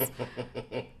situation is.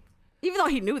 Even though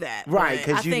he knew that. Right,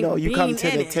 because you come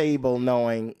to the table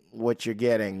knowing what you're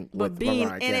getting with being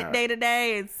Mariah in it day to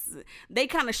day, they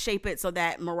kind of shape it so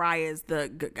that Mariah is the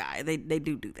good guy. They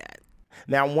do that.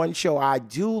 Now, one show I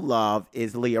do love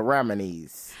is Leah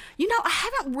Remini's. You know, I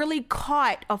haven't really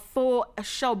caught a full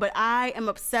show, but I am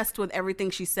obsessed with everything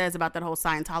she says about that whole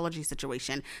Scientology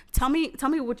situation. Tell me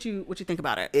what you think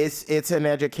about it. It's an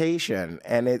education,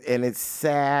 and it's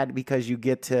sad because you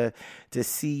get to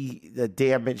see the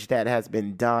damage that has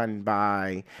been done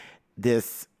by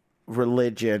this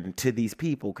religion to these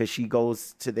people, because she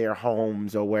goes to their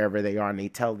homes or wherever they are and they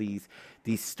tell these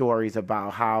stories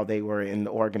about how they were in the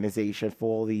organization for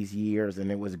all these years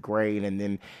and it was great, and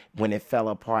then when it fell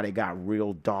apart it got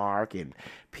real dark and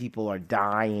people are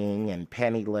dying and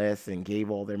penniless and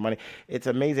gave all their money. It's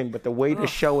amazing, but the way the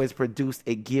show is produced,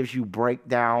 it gives you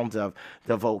breakdowns of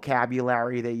the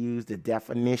vocabulary they use, the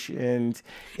definitions.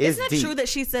 Isn't it true that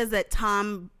she says that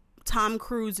Tom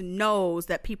Cruise knows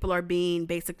that people are being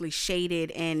basically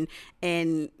shaded and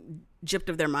gypped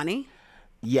of their money?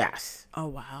 Yes. Oh,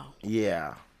 wow.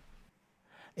 Yeah.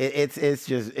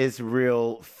 It's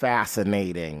real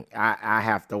fascinating. I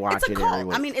have to watch it every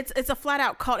week. I mean, it's a flat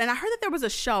out cult. And I heard that there was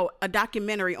a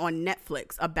documentary on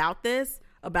Netflix about this,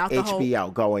 about the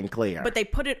HBO Going Clear. But they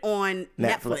put it on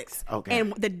Netflix. Okay.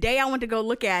 And the day I went to go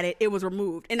look at it, it was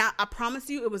removed. And I promise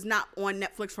you, it was not on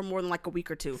Netflix for more than like a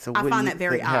week or two. So I find that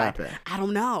very odd. Happened? I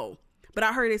don't know. But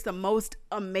I heard it's the most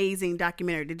amazing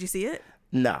documentary. Did you see it?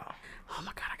 No. Oh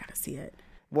my God, I gotta see it.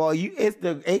 Well, it's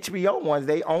the HBO ones.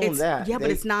 They own that. Yeah,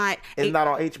 but it's not. It's not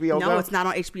on HBO Go? No, it's not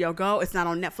on HBO Go. It's not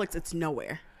on Netflix. It's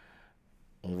nowhere.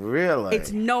 Really?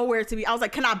 It's nowhere to be. I was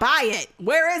like, can I buy it?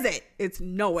 Where is it? It's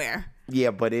nowhere.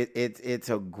 Yeah, but it's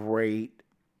a great,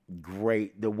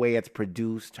 the way it's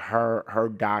produced. Her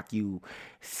docu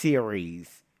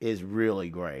series is really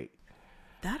great.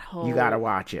 You gotta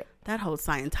watch it. That whole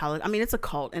Scientology. I mean, it's a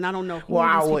cult, and I don't know who Well,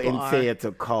 I these wouldn't people say are. it's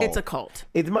a cult. It's a cult.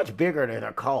 It's much bigger than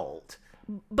a cult.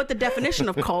 But the definition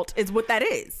of cult is what that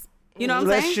is. You know what I'm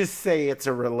saying? Let's just say it's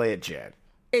a religion.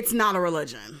 It's not a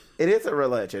religion. It is a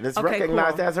religion. It's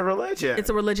recognized as a religion. It's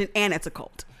a religion and it's a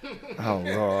cult. Oh,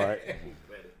 Lord.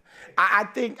 I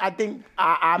think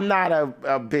I'm not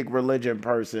a big religious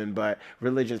person, but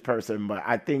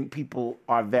I think people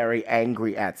are very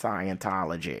angry at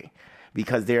Scientology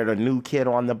because they're the new kid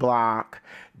on the block.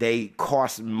 They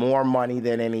cost more money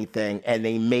than anything, and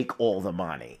they make all the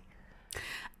money.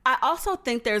 I also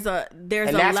think there's a and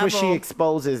that's level, what she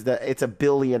exposes. It's $1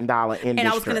 billion industry. And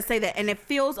I was going to say that, and it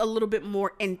feels a little bit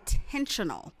more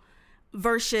intentional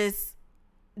versus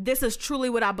this is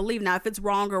truly what I believe. Now, if it's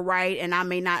wrong or right, and I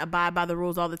may not abide by the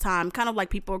rules all the time, kind of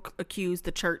like people accuse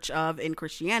the church of in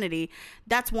Christianity,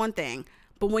 that's one thing.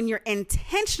 But when you're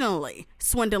intentionally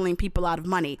swindling people out of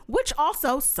money, which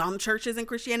also some churches in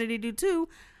Christianity do too,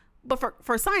 but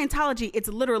for Scientology, it's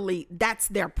literally, that's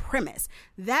their premise.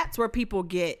 That's where people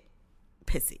get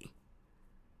pissy.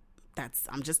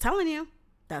 I'm just telling you.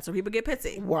 That's where people get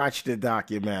pissy. Watch the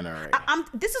documentary.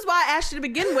 This is why I asked you to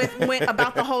begin with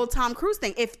about the whole Tom Cruise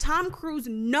thing. If Tom Cruise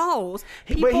knows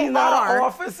people but he's not an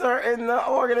officer in the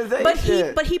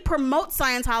organization. But he promotes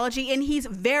Scientology, and he's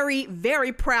very,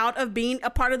 very proud of being a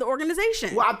part of the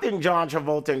organization. Well, I think John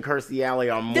Travolta and Kirstie Alley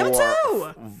are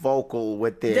more vocal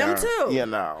with their, them too. You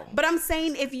know. But I'm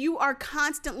saying if you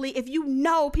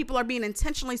know people are being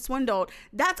intentionally swindled,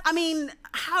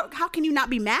 how can you not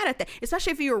be mad at that?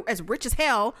 Especially if you're as rich as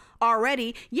hell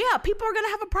already. Yeah, people are going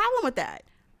to have a problem with that.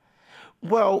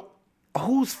 Well,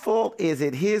 whose fault is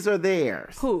it, his or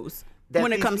theirs? Whose? That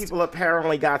when these people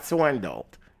apparently got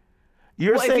swindled.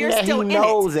 You're saying that he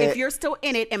knows it. If you're still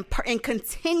in it and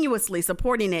continuously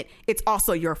supporting it, it's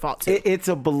also your fault too. It's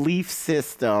a belief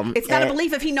system. It's not a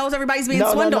belief if he knows everybody's being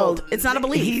swindled. No. It's not a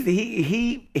belief.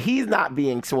 He's not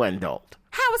being swindled.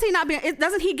 How is he not being?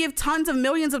 Doesn't he give tons of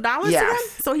millions of dollars to them?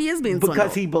 So he is being swindled.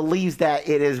 Because he believes that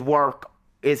it is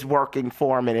it's working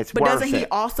for him and it's worth it. But doesn't he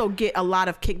also get a lot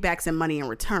of kickbacks and money in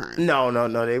return? No.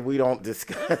 We don't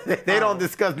discuss. They don't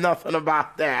discuss nothing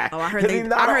about that. Oh, I heard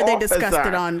they discussed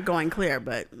it on Going Clear,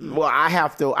 but well, I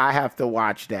have to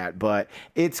watch that. But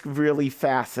it's really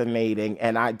fascinating,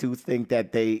 and I do think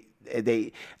that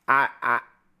I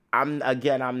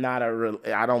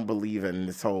don't believe in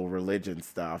this whole religion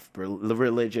stuff.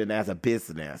 Religion as a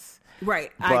business,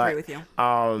 right? I agree with you.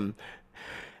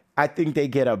 I think they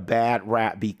get a bad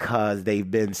rap because they've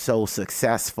been so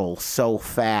successful so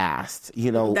fast.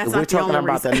 You know, we're talking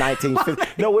about the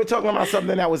 1950s. No, we're talking about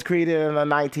something that was created in the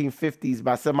 1950s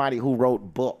by somebody who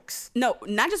wrote books. No,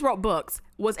 not just wrote books.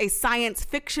 Was a science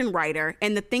fiction writer,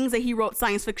 and the things that he wrote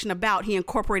science fiction about, he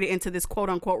incorporated into this quote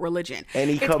unquote religion.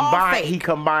 And he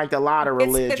combined a lot of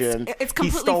religions. It's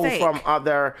completely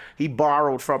fake. He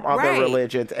borrowed from other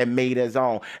religions and made his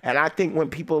own. And I think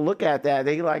when people look at that,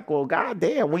 they like, well,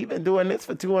 goddamn, we've been doing this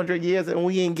for 200 years and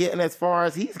we ain't getting as far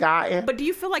as he's gotten. But do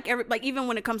you feel like even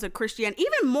when it comes to Christianity,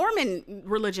 even Mormon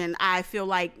religion, I feel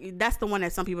like that's the one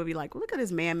that some people be like, well, look at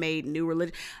this man-made new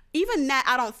religion. Even that,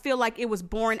 I don't feel like it was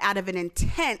born out of an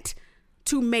intent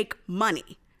to make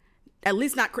money. At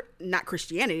least not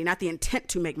Christianity, not the intent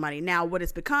to make money. Now, what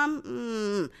it's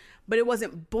become, but it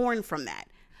wasn't born from that.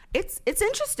 It's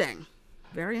interesting.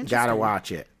 Very interesting. Gotta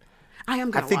watch it. I am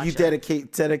gonna watch it. I think you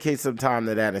dedicate some time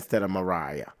to that instead of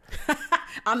Mariah.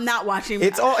 I'm not watching.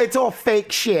 It's all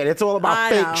fake shit. It's all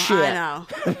about fake shit. I know.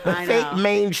 Fake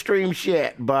mainstream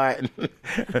shit. But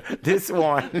this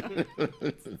one.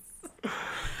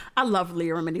 I love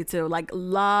Leah Remini too. Like,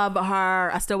 love her.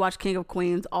 I still watch King of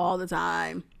Queens all the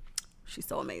time. She's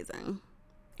so amazing.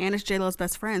 And it's J-Lo's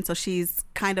best friend, so she's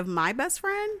kind of my best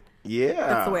friend. Yeah.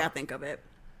 That's the way I think of it.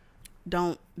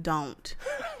 Don't. Go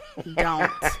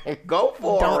for it.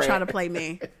 Don't try to play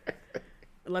me.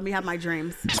 Let me have my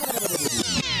dreams.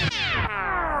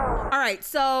 All right,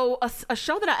 so a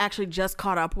show that I actually just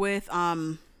caught up with,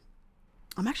 I'm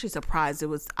actually surprised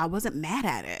I wasn't mad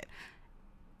at it.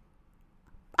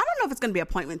 I don't know if it's going to be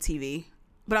appointment TV,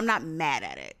 but I'm not mad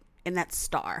at it. And that's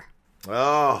Star.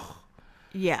 Oh.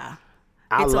 Yeah.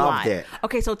 I loved it.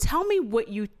 Okay, so tell me what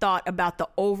you thought about the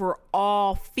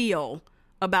overall feel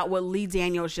about what Lee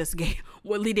Daniels just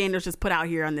put out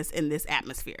here in this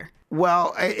atmosphere.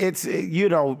 Well, it's,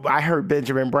 I heard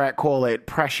Benjamin Bratt call it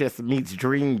Precious meets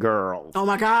Dream Girls. Oh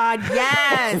my God,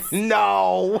 yes.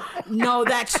 No,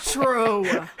 that's true.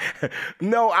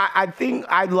 No, I think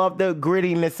I love the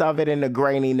grittiness of it and the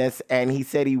graininess. And he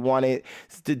said he wanted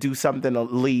to do something,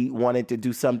 Lee wanted to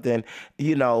do something,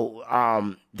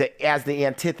 as the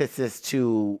antithesis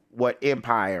to what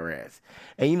Empire is.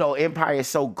 And, Empire is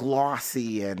so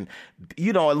glossy and,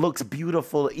 it looks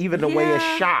beautiful, even the way it's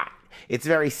shot. It's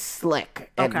very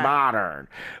slick and modern.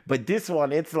 But this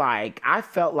one, it's like, I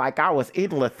felt like I was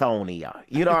in Lithonia.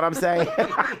 You know what I'm saying?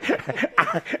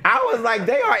 I was like,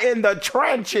 they are in the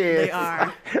trenches. They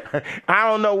are. I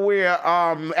don't know where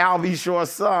Albie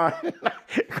Shore's son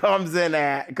comes in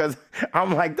at, because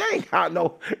I'm like, they ain't got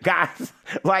no guys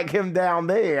like him down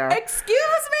there. Excuse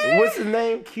me? What's his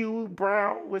name? Q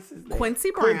Brown? What's his name?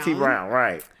 Quincy Brown. Quincy Brown,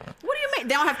 right. What do you mean?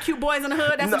 They don't have cute boys in the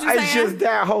hood? That's what you're saying? It's just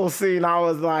that whole scene. I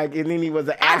was like, and then he was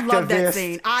an activist. I love that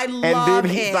scene. And then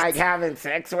he's like having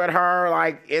sex with her,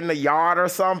 like in the yard or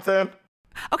something.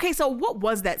 Okay, so what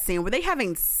was that scene? Were they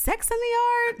having sex in the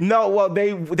yard? No, well,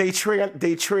 they segged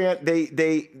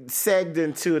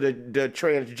into the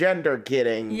transgender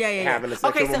getting having a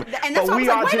sex. Okay, so and that's why I was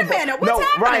like, wait a minute, what's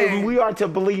happening? Right, we are to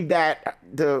believe that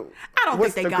I don't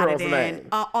think they got it in.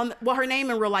 Her name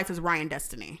in real life is Ryan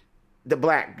Destiny. The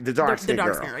dark skin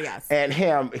girl, yes. And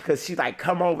him, because she's like,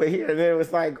 come over here. And it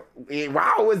was like,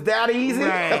 wow, it's that easy?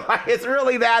 Right. Like, it's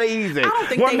really that easy. I don't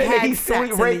think One they minute had he's sex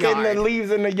sweet raking in the yard. and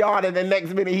leaves in the yard, and the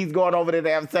next minute he's going over there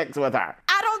to have sex with her.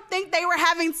 I don't think they were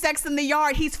having sex in the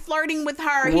yard. He's flirting with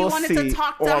her. He wanted to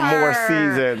talk to her. On more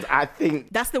seasons, I think.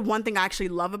 That's the one thing I actually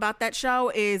love about that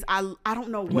show is I don't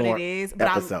know what it is, but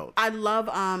I love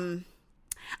I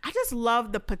just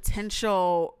love the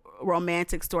potential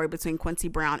romantic story between Quincy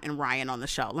Brown and Ryan on the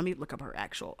show. Let me look up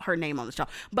her name on the show.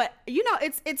 But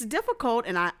it's difficult,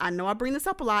 and I know I bring this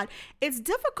up a lot. It's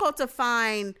difficult to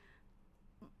find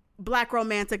Black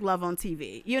romantic love on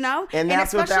TV, And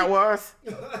that's what that was?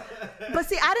 But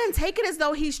see, I didn't take it as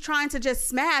though he's trying to just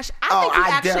smash. I think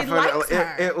he actually likes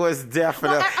her. It was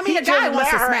definitely. Well, I mean, a guy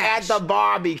wants to smash at the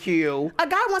barbecue. A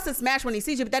guy wants to smash when he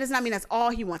sees you, but that does not mean that's all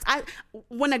he wants.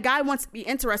 When a guy wants to be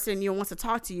interested in you and wants to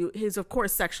talk to you, he's of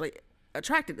course sexually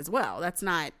attracted as well. That's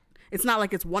not. It's not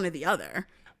like it's one or the other.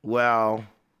 Well,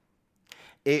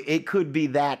 it could be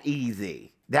that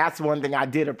easy. That's one thing I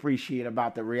did appreciate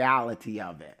about the reality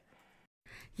of it.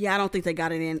 Yeah, I don't think they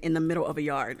got it in the middle of a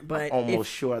yard, but I'm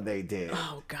almost sure they did.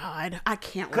 Oh God, I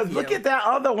can't. Because look at that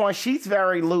other one; she's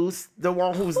very loose. The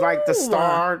one who's like the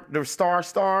star.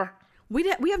 We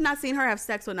have not seen her have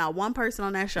sex with not one person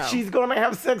on that show. She's gonna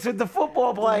have sex with the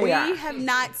football player. We have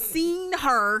not seen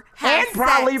her have and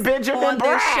probably sex Benjamin on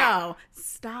Bratt. this show.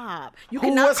 Stop.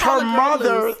 Who was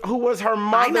her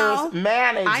mother's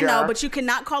manager? I know, but you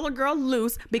cannot call a girl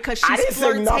loose because she's flirtatious.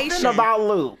 I didn't say nothing about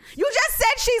loose. You just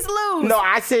said she's loose. No,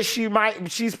 I said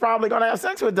she's probably gonna have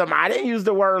sex with them. I didn't use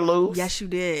the word loose. Yes, you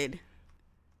did.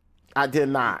 I did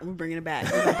not. We're bringing it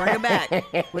back. We're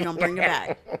gonna bring it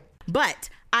back. But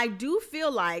I do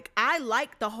feel like I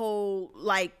like the whole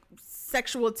like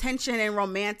sexual tension and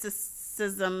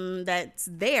romanticism that's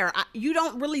there. You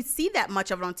don't really see that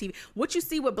much of it on TV. What you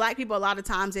see with black people a lot of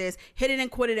times is hit it and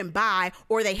quit it and bye,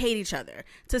 or they hate each other.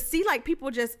 To see like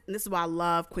people just, and this is why I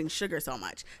love Queen Sugar so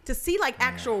much, to see like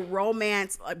actual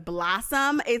romance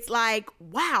blossom, it's like,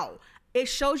 wow. It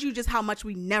shows you just how much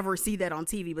we never see that on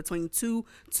TV between two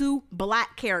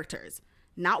black characters.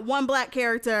 Not one black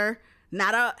character,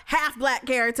 not a half black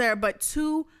character, but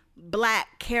two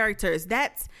black characters.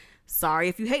 That's, sorry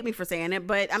if you hate me for saying it,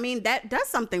 but I mean, that does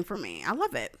something for me. I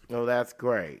love it. Oh, that's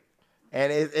great.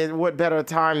 And it what better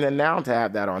time than now to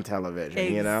have that on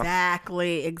television, you know?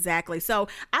 Exactly. So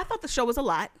I thought the show was a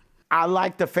lot. I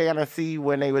liked the fantasy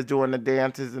when they was doing the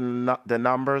dances and the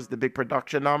numbers, the big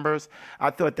production numbers.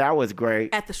 I thought that was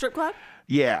great. At the strip club?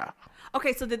 Yeah.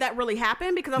 Okay, so did that really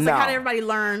happen? Because I was like, how did everybody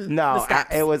learn the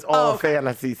steps? It was all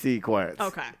fantasy sequence.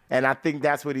 Okay. And I think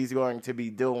that's what he's going to be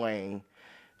doing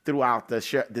throughout the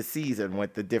season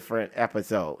with the different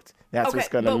episodes. That's what's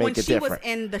going to make it different. But when she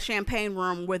was in the champagne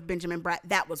room with Benjamin Bratt,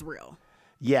 that was real?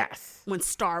 Yes. When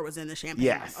Star was in the champagne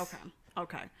room?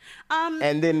 Okay.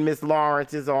 And then Miss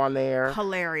Lawrence is on there.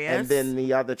 Hilarious. And then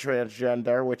the other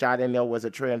transgender, which I didn't know was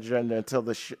a transgender until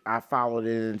I followed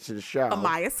it into the show.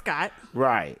 Amaya Scott.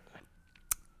 Right.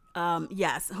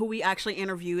 Yes, who we actually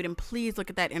interviewed. And please look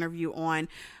at that interview on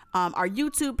our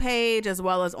YouTube page as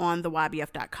well as on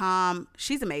theybf.com.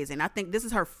 She's amazing. I think this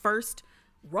is her first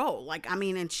role.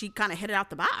 And she kind of hit it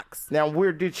out the box. Now,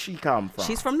 where did she come from?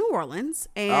 She's from New Orleans,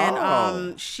 and I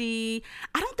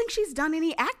don't think she's done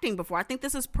any acting before. I think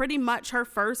this is pretty much her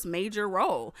first major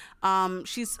role.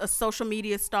 She's a social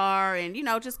media star and,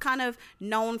 just kind of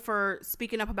known for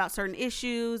speaking up about certain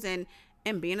issues and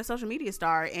being a social media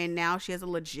star. And now she has a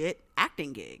legit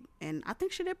acting gig, and I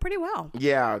think she did pretty well.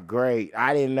 Yeah, great.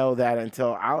 I didn't know that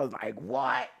until I was like,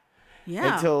 what?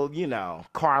 Yeah. Until,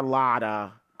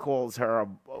 Carlotta calls her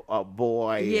a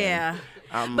boy. Yeah.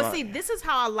 But see, this is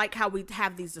how I like how we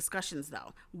have these discussions,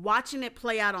 though. Watching it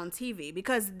play out on TV,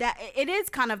 because that it is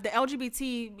kind of the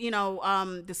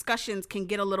LGBT, discussions can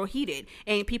get a little heated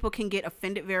and people can get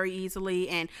offended very easily.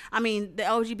 And the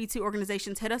LGBT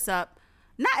organizations hit us up.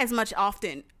 Not as much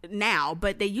often now,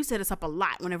 but they used to hit us up a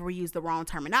lot whenever we use the wrong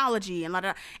terminology and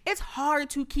it's hard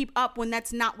to keep up when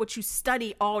that's not what you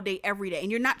study all day, every day.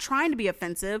 And you're not trying to be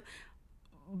offensive.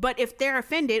 But if they're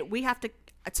offended, we have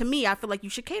to me, I feel like you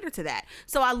should cater to that.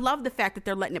 So I love the fact that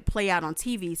they're letting it play out on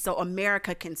TV so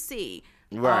America can see,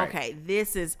 right. Okay,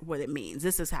 this is what it means.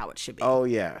 This is how it should be. Oh,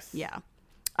 yes. Yeah.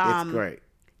 It's great.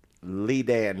 Lee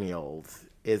Daniels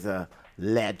is a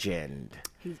legend.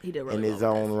 He did really in his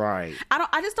own right.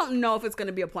 I just don't know if it's going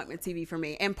to be appointment TV for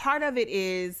me. And part of it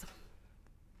is...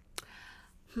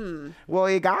 Well,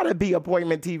 it gotta be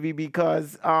appointment TV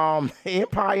because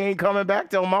Empire ain't coming back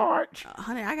till March.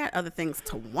 Honey, I got other things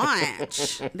to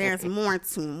watch. There's more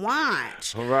to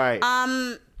watch. Right.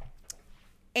 I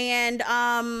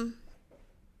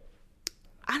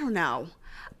don't know.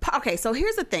 Okay, so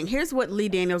here's the thing. Here's what Lee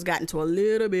Daniels got into a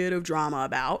little bit of drama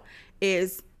about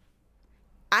is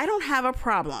I don't have a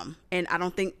problem, and I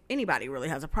don't think anybody really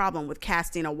has a problem with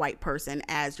casting a white person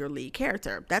as your lead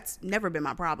character. That's never been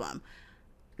my problem.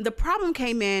 The problem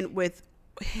came in with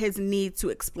his need to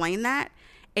explain that.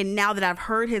 And now that I've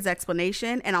heard his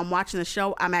explanation and I'm watching the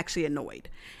show, I'm actually annoyed.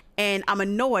 And I'm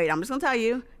annoyed. I'm just going to tell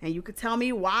you, and you could tell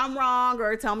me why I'm wrong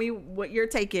or tell me what your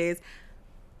take is.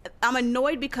 I'm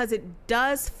annoyed because it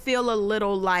does feel a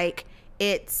little like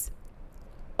it's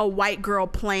a white girl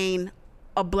playing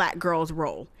a black girl's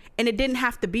role. And it didn't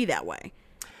have to be that way.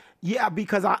 Yeah,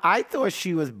 because I thought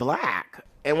she was black.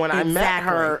 And when I met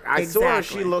her, I saw her,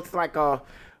 she looks like a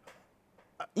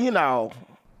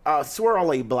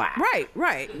swirly black.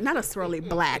 Right. Not a swirly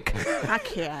black. I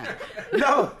can't.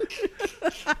 No.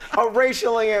 A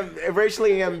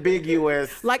racially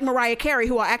ambiguous. Like Mariah Carey,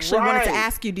 who I actually wanted to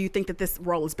ask you, do you think that this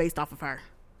role is based off of her?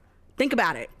 Think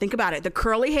about it. The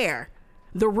curly hair,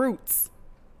 the roots,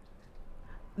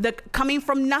 the coming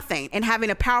from nothing and having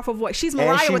a powerful voice. She's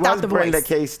Mariah without the voice. And she was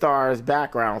Brenda K. Starr's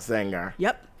background singer.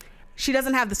 Yep. She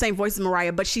doesn't have the same voice as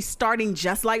Mariah, but she's starting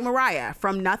just like Mariah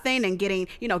from nothing and getting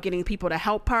people to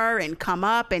help her and come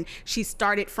up. And she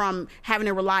started from having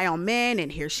to rely on men.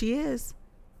 And here she is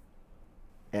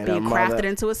And being crafted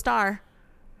into a star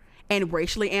and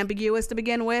racially ambiguous to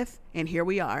begin with. And here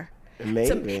we are.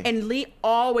 Maybe. And Lee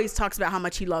always talks about how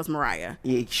much he loves Mariah.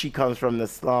 Yeah, she comes from the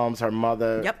slums. Her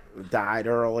mother died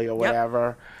early or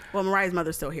whatever. Well, Mariah's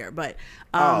mother's still here, but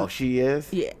she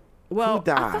is? Yeah. Well, who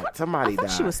died? Somebody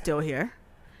died. She was still here.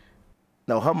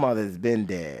 No, her mother's been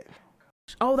dead.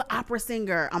 Oh, the opera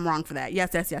singer. I'm wrong for that.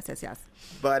 Yes.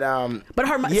 But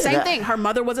her same thing. Her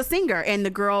mother was a singer, and the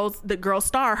girl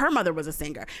star, her mother was a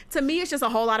singer. To me, it's just a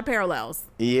whole lot of parallels.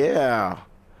 Yeah.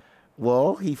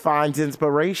 Well, he finds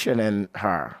inspiration in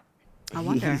her. I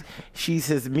wonder. She's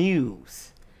his muse.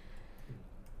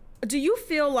 Do you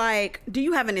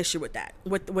have an issue with that?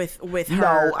 With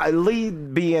her? No, Lee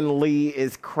being Lee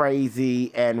is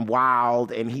crazy and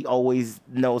wild, and he always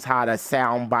knows how to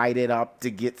soundbite it up to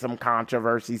get some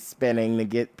controversy spinning, to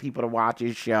get people to watch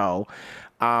his show.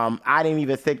 I didn't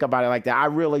even think about it like that. I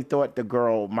really thought the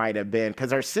girl might have been,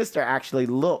 because her sister actually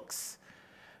looks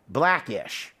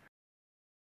blackish.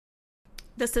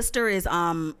 The sister is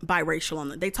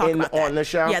biracial. They talk about that on the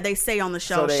show. Yeah, they say on the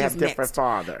show so they she's have different mixed.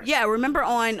 fathers. Yeah, remember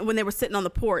when they were sitting on the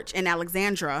porch and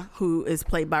Alexandra, who's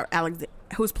played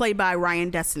by Ryan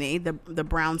Destiny, the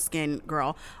brown skinned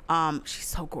girl. She's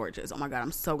so gorgeous. Oh my God,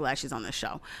 I'm so glad she's on this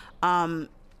show.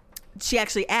 She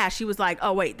actually asked. She was like,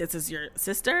 "Oh wait, this is your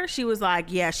sister?" She was like,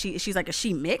 "Yeah." She's like, "Is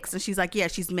she mixed?" And she's like, "Yeah,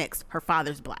 she's mixed. Her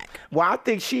father's black." Well, I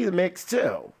think she's mixed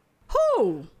too.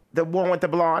 Who? The one with the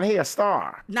blonde hair,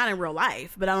 Star. Not in real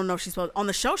life, but I don't know if she's supposed. On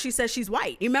the show, she says she's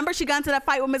white. You remember she got into that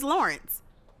fight with Miss Lawrence?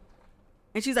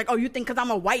 And she's like, "Oh, you think because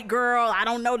I'm a white girl, I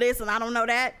don't know this and I don't know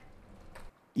that?"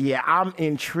 Yeah, I'm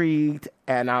intrigued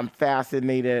and I'm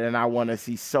fascinated and I want to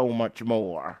see so much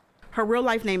more. Her real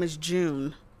life name is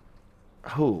June.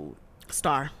 Who?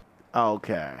 Star.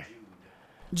 Okay.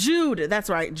 Jude. That's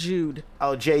right, Jude.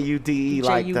 Oh, Jude,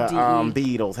 like the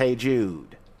Beatles. Hey,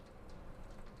 Jude.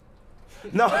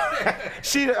 No,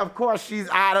 of course, she's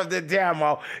out of the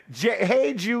demo.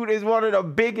 Hey Jude is one of the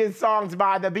biggest songs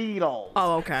by the Beatles.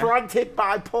 Oh, okay. Fronted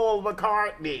by Paul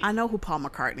McCartney. I know who Paul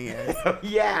McCartney is.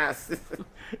 Yes.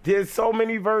 There's so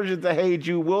many versions of Hey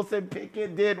Jude. Wilson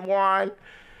Pickett did one.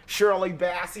 Shirley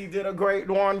Bassey did a great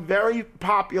one. Very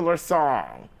popular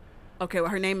song. Okay,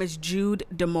 well, her name is Jude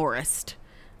DeMorist.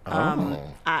 I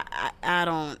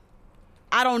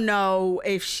don't know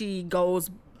if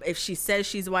she says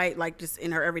she's white, like just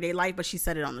in her everyday life, but she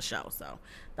said it on the show, so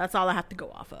that's all I have to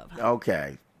go off of.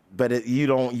 Okay, but you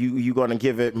gonna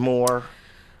give it more?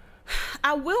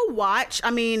 I will watch.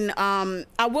 I mean,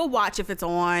 I will watch if it's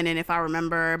on and if I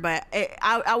remember, but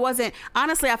I wasn't,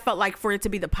 honestly, I felt like for it to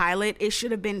be the pilot, it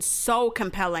should have been so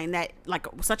compelling that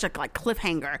such a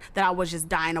cliffhanger that I was just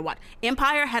dying to watch.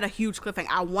 Empire had a huge cliffhanger.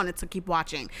 I wanted to keep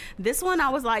watching. This one, I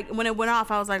was like, when it went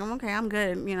off, I was like, okay, I'm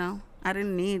good, I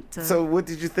didn't need to. So what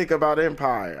did you think about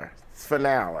Empire's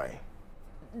finale?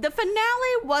 The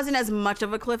finale wasn't as much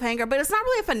of a cliffhanger, but it's not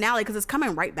really a finale because it's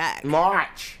coming right back.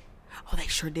 March. Oh, they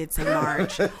sure did say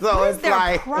March. So what it's is their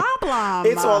like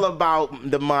problem? It's all about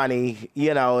the money.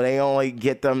 They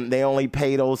only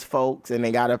pay those folks, and they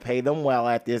got to pay them well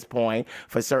at this point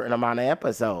for a certain amount of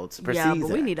episodes per season. Yeah,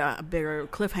 but we need a bigger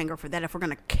cliffhanger for that if we're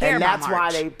going to care about about March.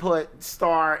 March. And that's why they put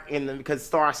Star in because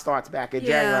Star starts back in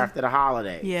January after the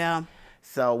holidays. Yeah.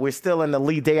 So we're still in the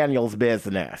Lee Daniels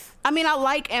business. I mean, I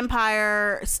like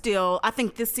Empire still. I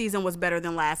think this season was better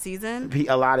than last season.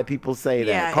 A lot of people say that.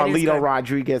 Yeah, Carlito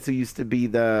Rodriguez, who used to be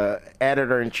the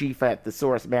editor-in-chief at the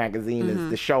Source magazine,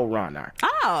 is the showrunner.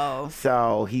 Oh.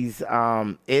 So he's,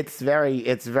 it's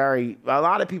very, a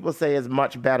lot of people say it's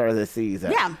much better this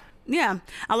season. Yeah. Yeah.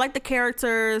 I like the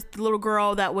characters, the little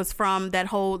girl that was from that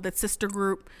sister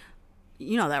group.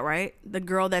 You know that, right? The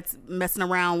girl that's messing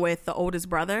around with the oldest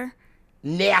brother.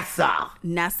 Nessa.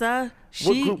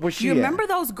 What group was she You in? remember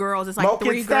those girls? It's like Smoke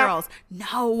three and stuff? girls.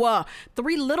 No,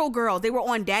 3 little girls. They were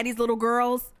on Daddy's Little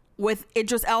Girls with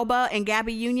Idris Elba and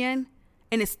Gabby Union.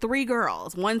 And it's 3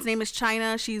 girls. One's name is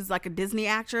China. She's like a Disney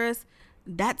actress.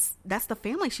 That's the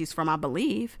family she's from, I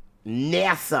believe.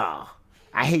 Nessa.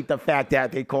 I hate the fact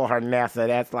that they call her Nessa.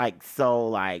 That's like so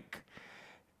like.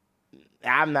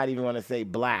 I'm not even gonna say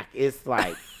black. It's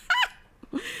like.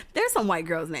 There's some white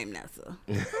girls named Nessa.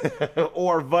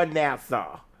 Or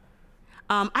Vanessa.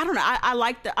 I don't know. I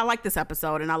like this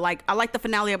episode, and I like the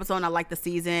finale episode, and I like the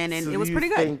season, and it was pretty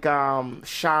good. Do you think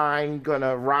Shine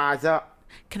gonna rise up?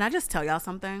 Can I just tell y'all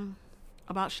something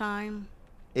about Shine?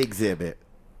 Exhibit.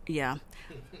 Yeah.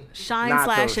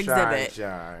 Shine/Exhibit.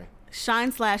 Shine.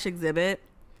 Shine/Exhibit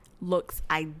looks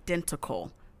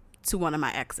identical to one of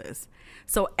my exes.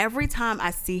 So every time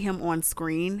I see him on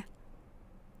screen,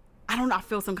 I don't know, I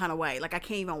feel some kind of way. Like I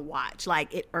can't even watch.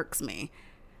 Like it irks me.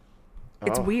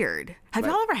 It's weird. Have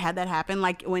y'all ever had that happen?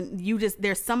 Like when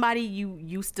there's somebody you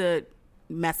used to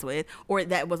mess with or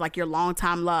that was like your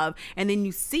longtime love, and then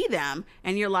you see them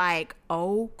and you're like,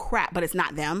 oh crap, but it's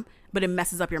not them, but it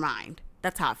messes up your mind.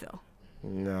 That's how I feel.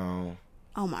 No.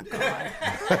 Oh my God.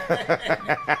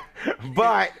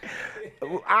 But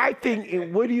I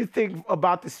think, what do you think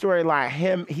about the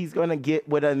storyline? He's going to get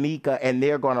with Anika and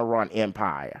they're going to run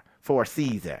Empire for a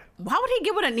season. Why would he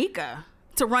get with Anika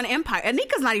to run Empire?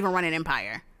 Anika's not even running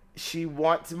Empire. She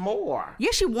wants more.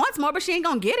 Yeah, she wants more, but she ain't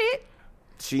going to get it.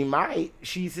 She might.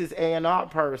 She's his A&R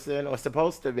person, or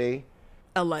supposed to be.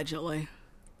 Allegedly.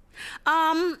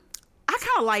 I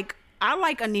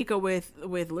like Anika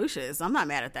with Lucius. I'm not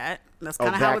mad at that. That's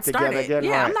kind of how it started. Again,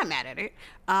 yeah, right. I'm not mad at it.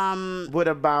 What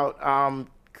about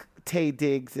Tay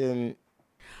Diggs and...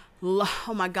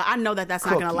 Oh my God, I know that's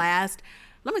not going to last.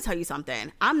 Let me tell you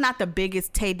something. I'm not the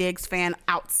biggest Tay Diggs fan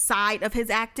outside of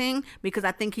his acting because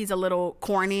I think he's a little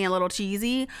corny and a little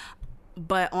cheesy.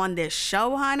 But on this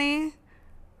show, honey,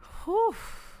 whew.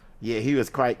 Yeah, he was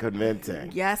quite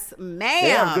convincing. Yes, ma'am. They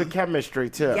have good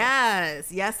chemistry, too.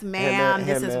 Yes, ma'am.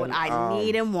 This is what I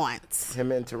need and want.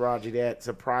 Him and Taraji, they had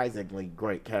surprisingly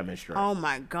great chemistry. Oh,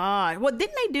 my God. Well, have they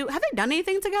done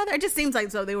anything together? It just seems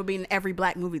like so they would be in every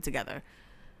black movie together.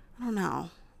 I don't know.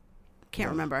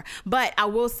 Can't remember. But I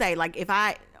will say, like,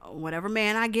 whatever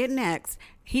man I get next,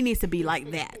 he needs to be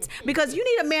like that, because you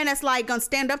need a man that's like gonna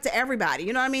stand up to everybody.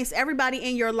 You know what I mean? It's everybody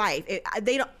in your life. I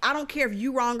don't care if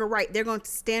you wrong or right. They're going to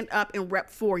stand up and rep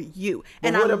for you. But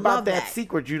and what I about love that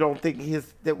secret? You don't think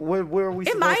where are we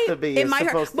supposed to be? It might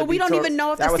hurt, but we don't even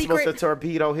know if the secret that was supposed to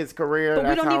torpedo his career. But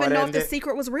we don't even know if the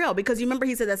secret was real, because you remember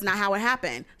he said that's not how it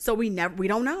happened. So we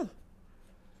don't know.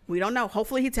 We don't know.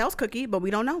 Hopefully he tells Cookie, but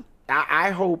we don't know.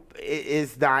 I hope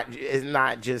it's not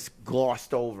just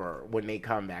glossed over when they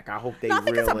come back. I hope they really. I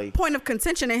think it's a point of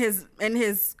contention in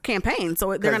his campaign,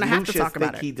 so they're going to have to talk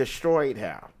about it. He destroyed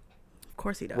him. Of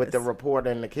course he does. With the reporter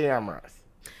and the cameras.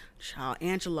 Child,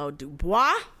 Angelo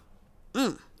Dubois.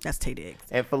 That's Tay Diggs.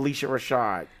 And Felicia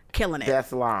Rashad. Killing it.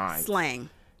 Best lines. Slang.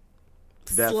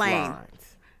 Best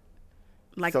lines.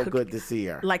 Like so good to see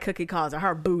her. Like Cookie calls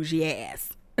her bougie ass.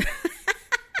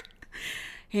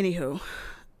 Anywho.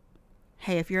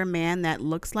 Hey, if you're a man that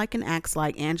looks like and acts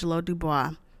like Angelo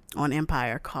Dubois on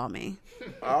Empire, call me.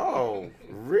 Oh,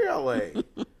 really?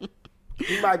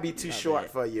 He might be too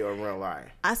short for you in real life.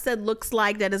 I said looks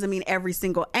like. That doesn't mean every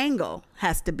single angle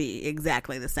has to be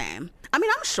exactly the same. I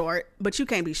mean, I'm short, but you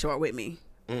can't be short with me.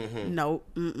 Mm-hmm.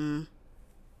 Nope.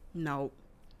 Nope.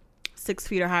 6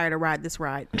 feet or higher to ride this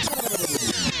ride.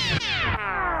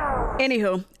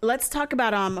 Anywho, let's talk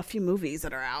about a few movies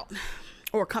that are out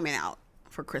or coming out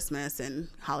for Christmas and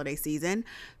holiday season.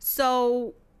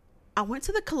 So I went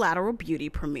to the Collateral Beauty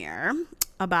premiere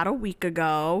about a week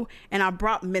ago, and I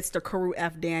brought Mr. Karu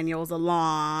F. Daniels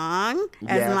along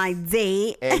as my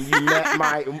date. And you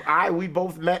met we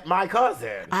both met my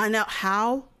cousin. I know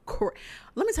how.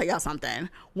 Let me tell y'all something.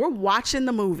 We're watching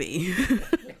the movie.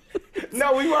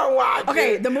 No, we weren't watching.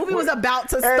 Okay, the movie was about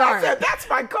to start. And I said, that's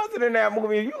my cousin in that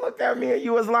movie. And you looked at me and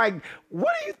you was like, what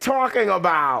are you talking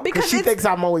about? Because she thinks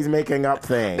I'm always making up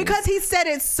things. Because he said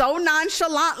it so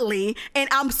nonchalantly, and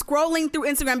I'm scrolling through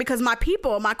Instagram because my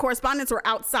correspondents were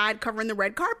outside covering the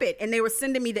red carpet, and they were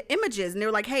sending me the images, and they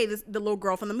were like, hey, this is the little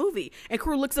girl from the movie. And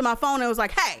Karu looks at my phone and was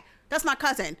like, hey, that's my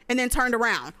cousin, and then turned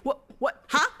around. What?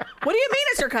 Huh? What do you mean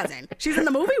it's your cousin? She's in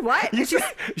the movie? What? She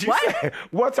said,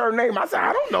 what's her name? I said,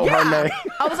 I don't know her name.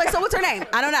 I was like, so what's her name?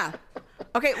 I don't know.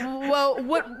 Okay, well,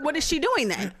 what is she doing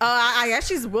then? I guess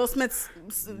she's Will Smith's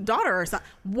daughter or something.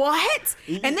 What?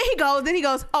 And then he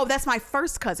goes, oh, that's my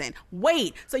first cousin.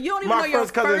 Wait, so you don't even know your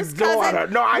first cousin's daughter?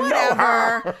 No, I know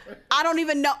her. I don't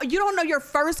even know. You don't know your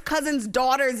first cousin's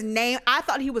daughter's name? I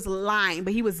thought he was lying,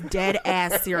 but he was dead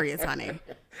ass serious, honey.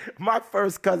 My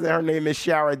first cousin, her name is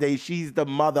Sharaday. She's the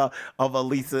mother of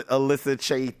Alyssa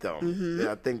Chatham.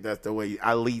 Yeah, I think that's the way.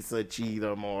 Alyssa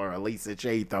Chatham or Alyssa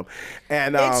Chatham.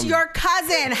 And it's your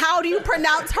cousin. How do you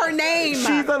pronounce her name?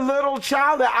 She's a little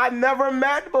child that I never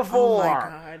met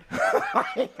before. Oh my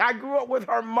God. I grew up with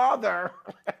her mother,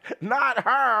 not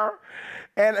her.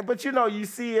 But you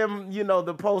see him,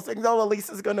 the posting,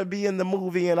 Alyssa's going to be in the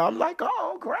movie. And I'm like,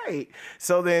 oh, great.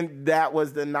 So then that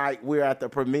was the night we're at the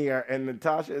premiere. And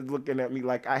Natasha is looking at me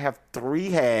like I have 3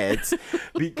 heads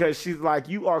because she's like,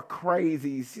 you are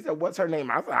crazy. She said, what's her name?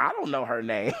 I said, I don't know her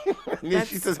name. And then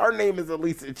she says, her name is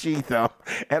Alyssa Chatham.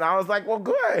 And I was like, well,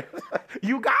 good.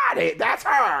 You got it. That's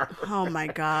her. Oh, my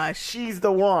gosh. She's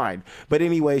the one. But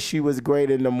anyway, she was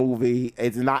great in the movie.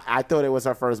 I thought it was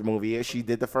her first movie. She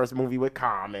did the first movie with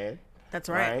Common. That's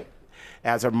right.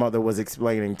 As her mother was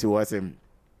explaining to us, and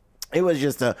it was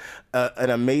just an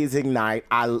amazing night.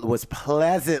 I was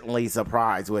pleasantly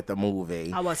surprised with the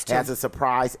movie. I was too. It has a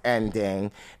surprise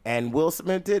ending, and Will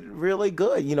Smith did really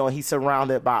good. He's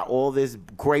surrounded by all this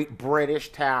great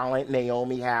British talent.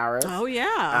 Naomi Harris. Oh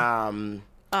yeah.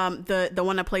 The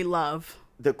one that played Love.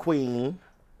 The Queen.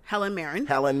 Helen Mirren,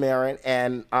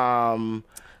 and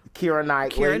Keira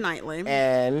Knightley.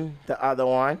 And the other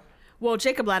one. Well,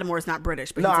 Jacob Lattimore is not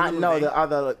British, but he's in the movie. No, the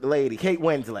other lady, Kate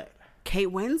Winslet,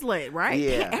 right?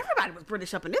 Yeah. Everybody was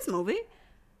British up in this movie.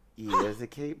 Yeah, is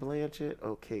it Kate Blanchett?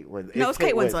 Oh, Kate Winslet. No, it's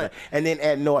Kate Winslet. And then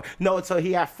Ed Norton. No, so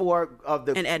he had 4 of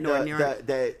the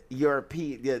the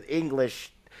European, the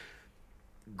English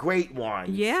great ones.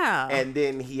 Yeah. And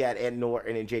then he had Ed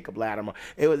Norton and Jacob Latimer.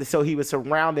 So he was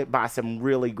surrounded by some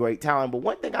really great talent. But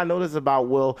one thing I noticed about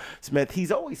Will Smith,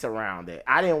 he's always surrounded.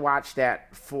 I didn't watch that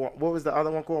what was the other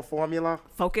one called? Formula?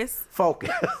 Focus.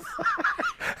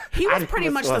 He was pretty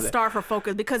much the star for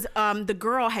Focus because the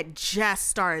girl had just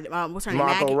started. What's her name?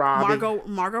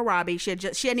 Margot Robbie. She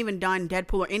hadn't even done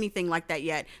Deadpool or anything like that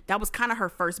yet. That was kind of her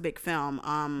first big film.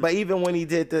 But even when he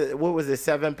did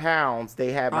 7 Pounds,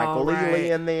 they had Michael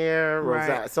Lee in there.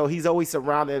 Right. So he's always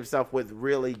surrounded himself with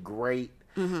really great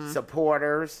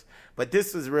supporters. But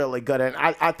this was really good. And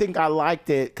I think I liked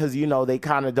it because, they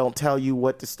kind of don't tell you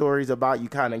what the story's about. You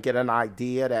kind of get an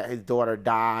idea that his daughter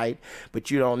died,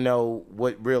 but you don't know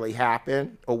what really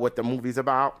happened or what the movie's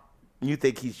about. You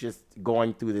think he's just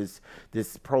going through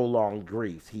this prolonged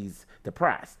grief. He's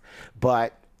depressed.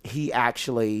 But he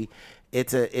actually...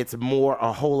 It's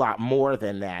a whole lot more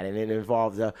than that, and it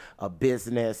involves a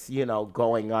business,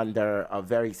 going under, a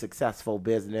very successful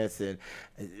business, and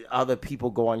other people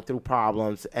going through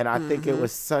problems. And I think it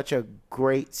was such a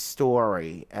great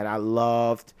story, and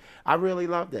I really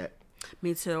loved it.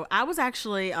 Me too. I was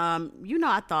actually,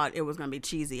 I thought it was going to be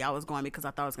cheesy. I was going because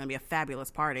I thought it was going to be a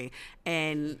fabulous party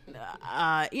and,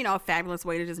 a fabulous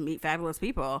way to just meet fabulous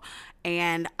people.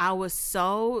 And I was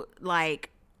so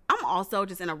I'm also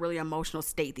just in a really emotional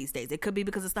state these days. It could be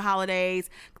because it's the holidays,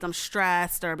 because I'm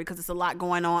stressed, or because it's a lot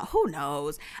going on. Who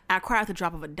knows? I cry at the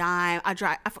drop of a dime. I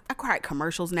cry at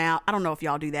commercials now. I don't know if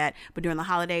y'all do that, but during the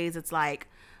holidays, it's like...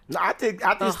 No, I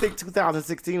just think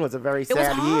 2016 was a very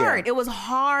sad year. It was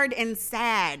hard and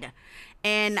sad.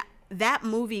 And that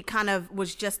movie kind of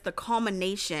was just the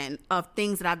culmination of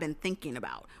things that I've been thinking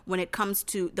about. When it comes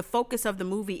to... The focus of the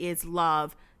movie is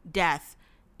love, death,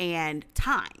 and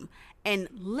time. And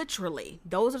literally,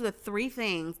 those are the 3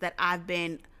 things that I've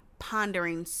been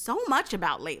pondering so much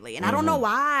about lately. And I don't know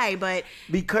why, but...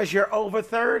 Because you're over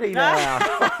 30 now.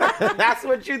 That's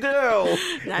what you do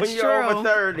when you're over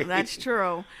 30. That's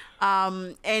true.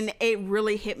 And it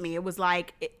really hit me. It was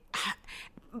like...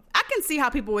 I can see how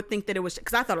people would think that it was,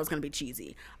 because I thought it was going to be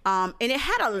cheesy. And it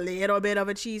had a little bit of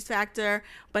a cheese factor,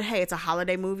 but hey, it's a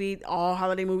holiday movie. All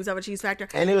holiday movies have a cheese factor.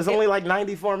 And it was only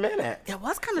 94 minutes. It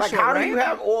was kind of short, how right? do you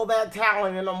have all that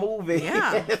talent in a movie?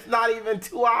 Yeah. It's not even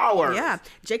 2 hours. Yeah.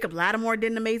 Jacob Lattimore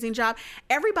did an amazing job.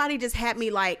 Everybody just had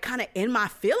me kind of in my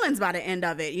feelings by the end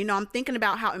of it. I'm thinking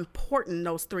about how important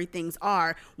those 3 things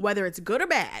are, whether it's good or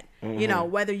bad.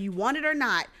 Whether you want it or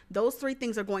not, those 3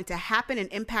 things are going to happen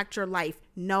and impact your life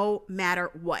no matter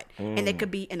what. And it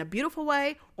could be in a beautiful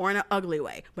way or in an ugly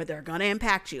way, but they're going to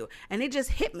impact you. And it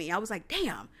just hit me. I was like,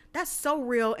 damn, that's so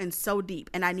real and so deep.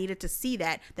 And I needed to see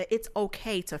that it's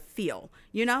okay to feel,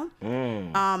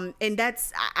 And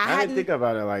that's, I didn't think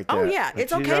about it like that. Oh yeah,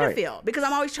 it's okay to feel, because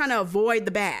I'm always trying to avoid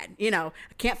the bad. I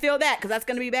can't feel that because that's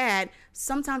going to be bad.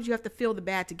 Sometimes you have to feel the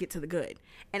bad to get to the good.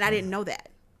 And I didn't know that.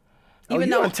 Even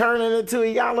though turning it into a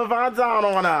Yalla Vanzan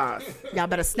on us. Y'all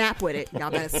better snap with it. Y'all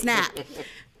better snap.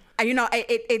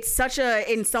 It's such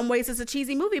in some ways it's a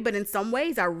cheesy movie, but in some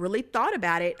ways I really thought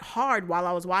about it hard while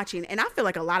I was watching. And I feel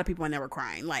like a lot of people in there were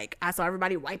crying. Like I saw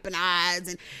everybody wiping eyes,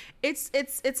 and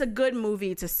it's a good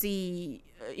movie to see,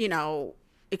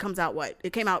 It comes out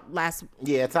It came out last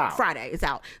it's out. Friday. It's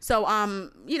out. So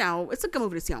it's a good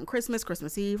movie to see on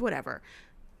Christmas Eve, whatever.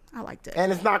 I liked it.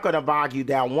 And it's not going to bog you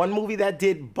down. One movie that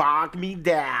did bog me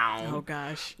down. Oh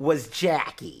gosh. Was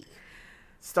Jackie,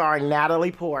 starring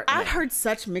Natalie Portman. I've heard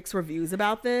such mixed reviews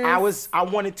about this. I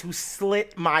wanted to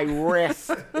slit my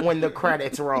wrist when the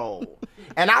credits rolled.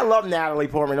 And I love Natalie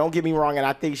Portman, don't get me wrong, and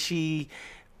I think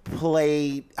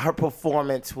her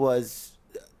performance was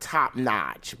top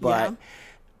notch, but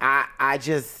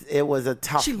it was a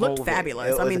tough movie. She looked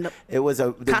fabulous.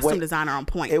 The costume designer on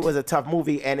point. It was a tough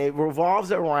movie, and it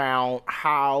revolves around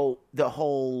how the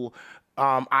whole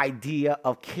idea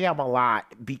of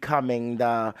Camelot becoming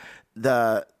the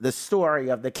story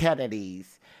of the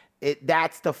Kennedys.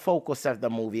 That's the focus of the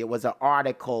movie. It was an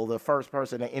article, the first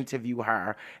person to interview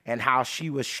her, and how she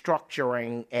was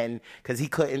structuring, and because he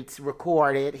couldn't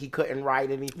record it, he couldn't write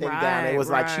anything down. It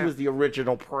was like she was the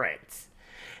original Prince.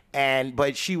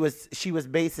 But she was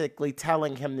basically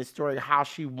telling him the story, how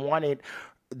she wanted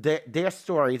their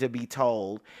story to be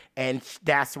told, and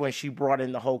that's when she brought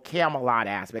in the whole Camelot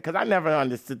aspect. Because I never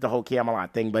understood the whole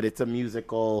Camelot thing, but it's a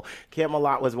musical.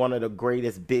 Camelot was one of the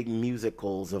greatest big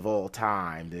musicals of all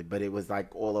time, but it was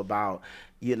like all about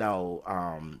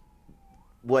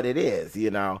what it is,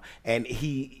 and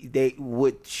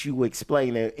she would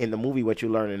explain it in the movie. What you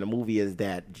learn in the movie is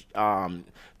that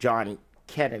Jack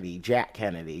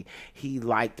Kennedy, he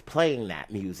liked playing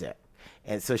that music.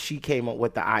 And so she came up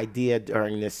with the idea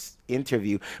during this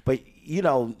interview. But,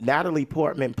 Natalie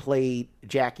Portman played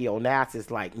Jackie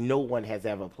Onassis like no one has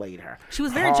ever played her. She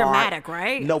was very dramatic,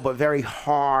 right? No, but very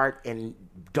hard and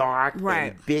dark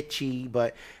and bitchy.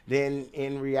 But then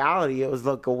in reality, it was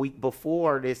like a week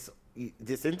before this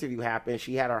interview happened,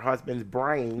 she had her husband's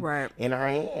brain in her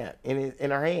hand, in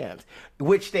her hands,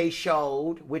 which they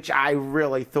showed, which I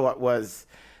really thought was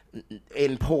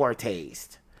in poor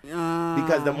taste,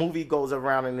 because the movie goes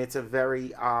around and it's a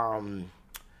very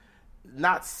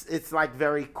it's like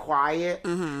very quiet,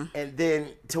 and then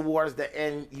towards the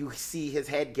end you see his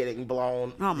head getting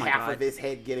blown, half of his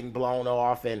head getting blown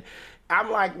off, and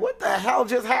I'm like, what the hell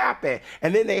just happened?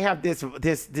 And then they have this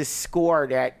score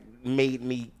that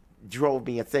drove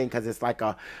me insane, because it's like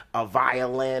a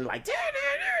violin, like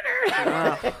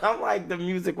I'm like, the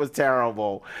music was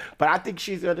terrible, but I think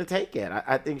she's gonna take it.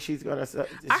 I think she's gonna.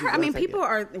 People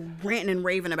are ranting and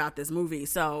raving about this movie,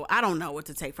 so I don't know what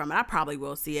to take from it. I probably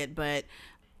will see it, but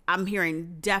I'm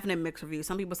hearing definite mixed reviews.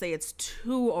 Some people say it's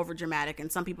too over dramatic,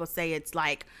 and some people say it's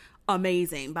like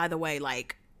amazing. By the way,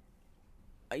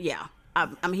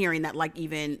 I'm hearing that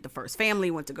even the first family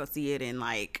went to go see it, and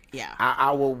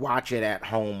I will watch it at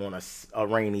home on a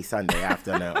rainy Sunday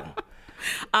afternoon.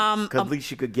 Because at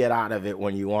least you could get out of it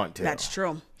when you want to. That's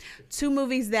true. Two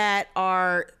movies that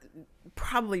are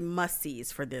probably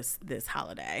must-sees for this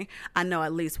holiday. I know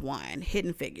at least one,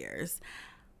 Hidden Figures.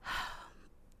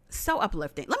 So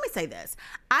uplifting. Let me say this.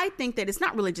 I think that it's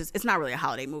not really a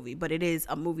holiday movie, but it is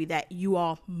a movie that you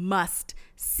all must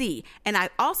see. And I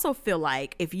also feel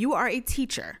like if you are a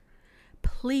teacher,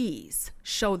 please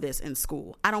show this in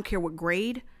school. I don't care what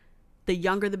grade. The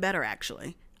younger, the better,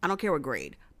 actually. I don't care what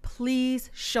grade.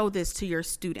 Please show this to your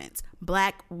students.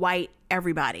 Black, white,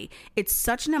 everybody. It's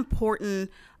such an important,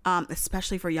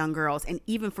 especially for young girls and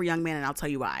even for young men, and I'll tell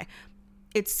you why.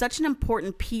 It's such an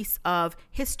important piece of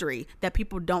history that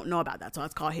people don't know about. That's why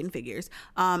it's called Hidden Figures.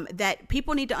 That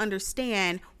people need to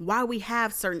understand why we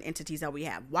have certain entities that we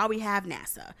have, why we have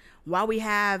NASA, why we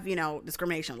have,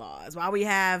 discrimination laws, why we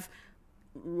have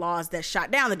laws that shot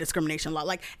down the discrimination law.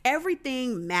 Like,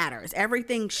 everything matters.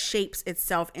 Everything shapes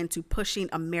itself into pushing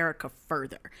America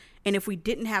further. And if we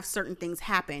didn't have certain things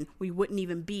happen, we wouldn't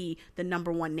even be the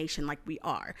number one nation like we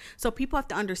are. So people have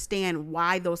to understand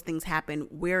why those things happen,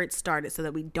 where it started, so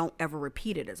that we don't ever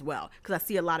repeat it as well. Because I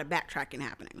see a lot of backtracking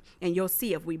happening. And you'll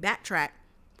see if we backtrack,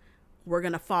 we're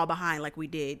going to fall behind like we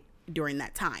did during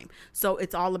that time. So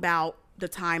it's all about the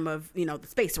time of, the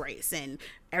space race, and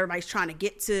everybody's trying to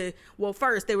get to,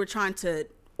 first they were trying to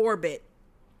orbit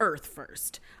Earth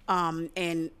first.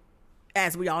 And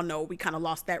as we all know, we kind of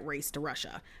lost that race to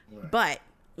Russia. Right. But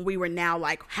we were now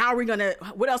like,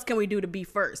 what else can we do to be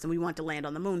first? And we want to land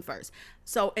on the moon first.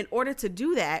 So in order to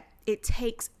do that, it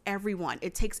takes everyone.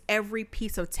 It takes every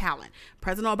piece of talent.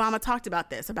 President Obama talked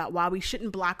about this, about why we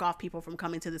shouldn't block off people from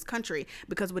coming to this country,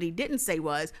 because what he didn't say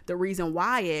was the reason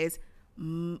why is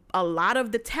a lot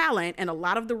of the talent and a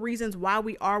lot of the reasons why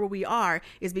we are where we are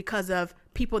is because of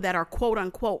people that are quote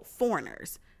unquote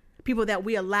foreigners, people that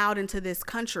we allowed into this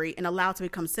country and allowed to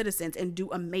become citizens and do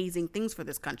amazing things for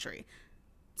this country.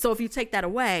 So if you take that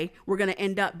away, we're going to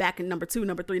end up back in number 2,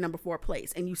 number 3, number 4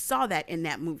 place. And you saw that in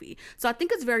that movie. So I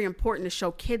think it's very important to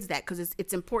show kids that, because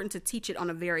it's important to teach it on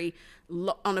a very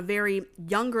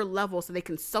younger level so they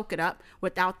can soak it up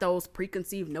without those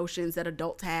preconceived notions that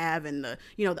adults have and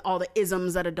all the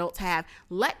isms that adults have.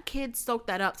 Let kids soak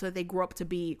that up so that they grow up to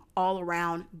be all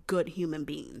around good human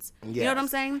beings. Yes. You know what I'm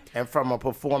saying? And from a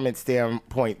performance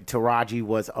standpoint, Taraji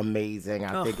was amazing.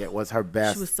 I think it was her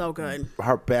best. She was so good.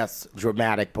 Her best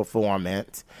dramatic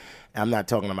performance. I'm not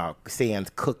talking about Sans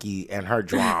Cookie and her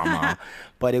drama,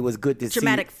 but it was good to see.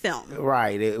 Dramatic film.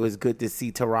 Right. It was good to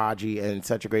see Taraji in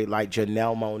such a great light.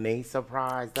 Janelle Monáe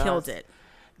surprised us. Killed it.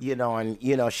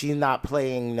 She's not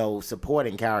playing no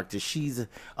supporting character. She's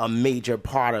a major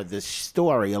part of the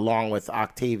story, along with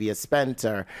Octavia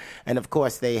Spencer. And, of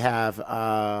course, they have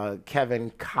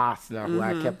Kevin Costner, who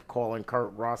I kept calling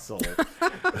Kurt Russell.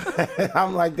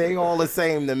 I'm like, they all the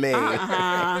same to me.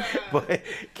 But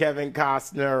Kevin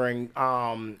Costner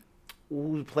and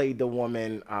who played the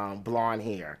woman, blonde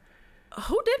hair?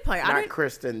 Who did play? Not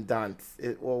Kristen Dunst.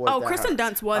 Kristen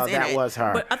Dunst was in it. That was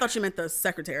her. But I thought you meant the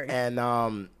secretary.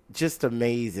 And just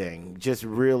amazing. Just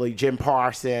really Jim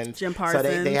Parsons. So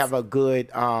they have a good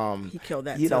he killed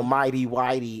that too. Mighty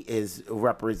Whitey is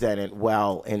represented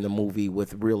well in the movie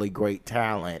with really great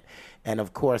talent. And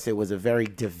of course it was a very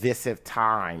divisive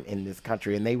time in this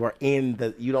country, and they were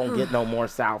you don't get no more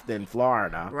South than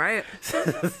Florida. Right.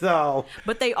 So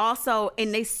but they also,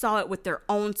 and they saw it with their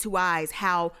own 2 eyes,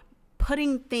 how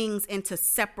putting things into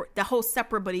the whole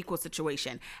separate but equal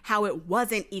situation, how it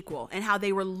wasn't equal and how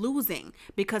they were losing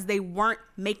because they weren't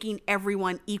making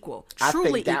everyone equal. I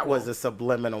think that equal. was a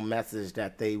subliminal message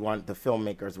that the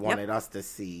filmmakers wanted us to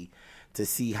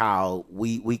see how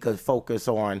we could focus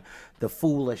on the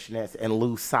foolishness and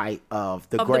lose sight of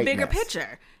the greatness. The bigger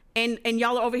picture. And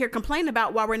y'all are over here complaining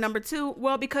about why we're number 2.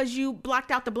 Well, because you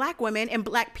blocked out the black women and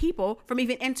black people from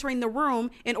even entering the room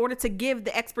in order to give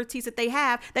the expertise that they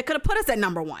have that could have put us at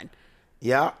number 1.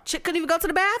 Yeah. Chick couldn't even go to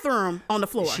the bathroom on the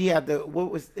floor. She had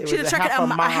to, she had to trek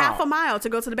a half a mile to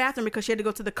go to the bathroom because she had to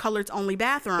go to the colors only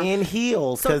bathroom. In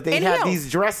heels, because they had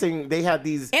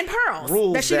these in pearls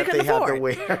rules that she couldn't afford. Had to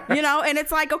wear. And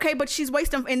it's like, okay, but she's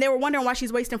wasting, and they were wondering why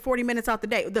she's wasting 40 minutes out the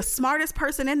day. The smartest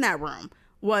person in that room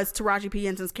was Taraji P.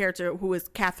 Henson's character, who is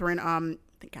Catherine, I'm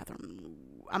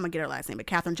going to get her last name, but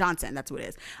Catherine Johnson, that's who it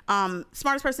is.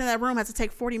 Smartest person in that room has to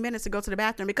take 40 minutes to go to the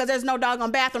bathroom because there's no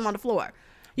doggone bathroom on the floor.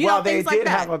 They did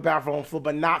have a bathroom on the floor,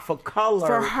 but not for color.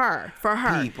 For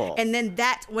her. People. And then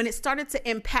when it started to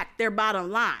impact their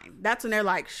bottom line, that's when they're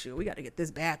like, shoot, we got to get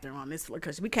this bathroom on this floor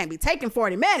because we can't be taking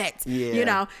 40 minutes.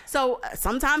 Yeah. So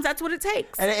sometimes that's what it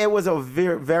takes. And it was a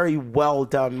very, very well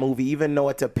done movie. Even though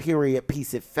it's a period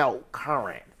piece, it felt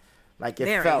current. Like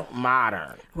it felt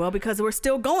modern. Well, because we're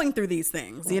still going through these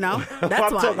things, That's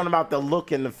I'm why. talking about the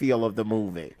look and the feel of the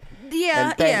movie. Yeah,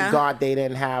 and thank God they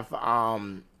didn't have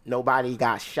nobody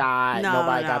got shot.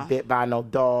 Nobody got bit by no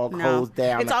dog. Hosed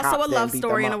down. It's also a love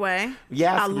story in a way.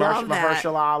 Yes, I love that.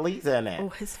 Mahershala Ali's in it. Oh,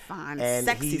 his fine, and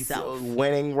sexy he's self.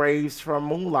 Winning raves from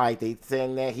Moonlight. They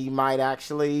saying that he might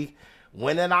actually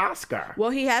win an Oscar.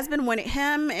 Well, he has been winning.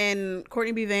 Him and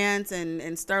Courtney B. Vance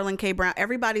and Sterling K. Brown.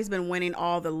 Everybody's been winning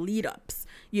all the lead ups.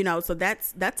 So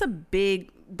that's a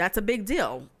big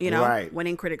deal. Right.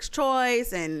 Winning Critics'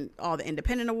 Choice and all the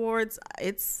independent awards.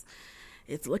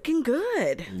 It's looking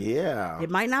good. Yeah. It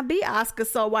might not be Oscar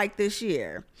so white this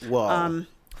year. Well,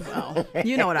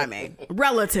 you know what I mean.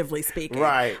 Relatively speaking.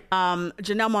 Right.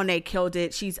 Janelle Monáe killed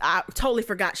it. I totally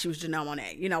forgot she was Janelle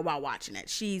Monáe, while watching it.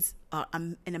 She's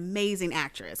an amazing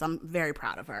actress. I'm very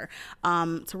proud of her.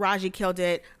 Taraji killed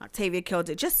it. Octavia killed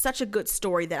it. Just such a good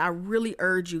story that I really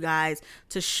urge you guys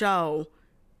to show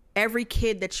every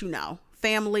kid that you know,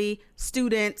 family,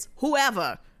 students,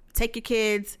 whoever. Take your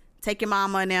kids, take your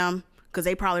mama and them. Because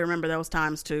they probably remember those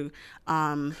times too.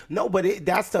 No, but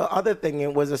that's the other thing.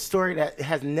 It was a story that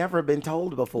has never been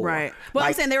told before. Right. Well,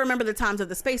 I'm saying they remember the times of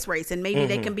the space race, and maybe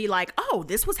they can be like, oh,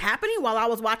 this was happening while I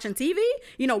was watching TV.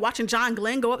 Watching John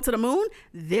Glenn go up to the moon.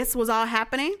 This was all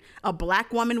happening. A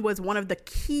black woman was one of the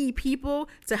key people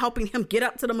to helping him get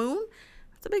up to the moon.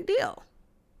 That's a big deal.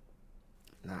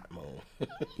 Not moon.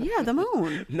 Yeah, the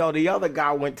moon. No, the other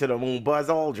guy went to the moon, Buzz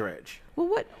Aldrin. Well,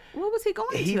 what was he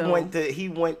going to? He went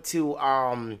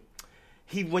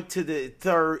to the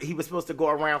third. He was supposed to go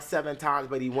around 7 times,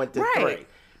 but he went to 3.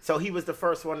 So he was the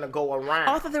first one to go around.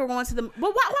 Oh, I thought they were going to the...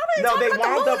 Well, why were they talking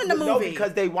about the moon in the movie? No,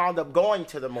 because they wound up going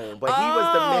to the moon. But he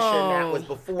was the mission that was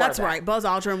before That's right. Buzz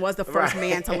Aldrin was the first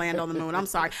man to land on the moon. I'm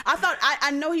sorry. I thought... I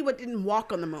know he didn't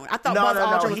walk on the moon. I thought Buzz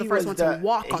Aldrin was the first one to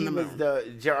walk on the moon. He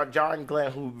was John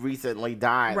Glenn, who recently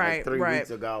died like 3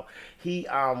 weeks ago. He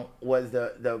was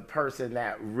the person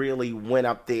that really went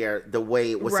up there the way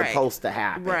it was supposed to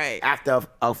happen. Right. After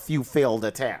a few failed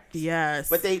attempts. Yes.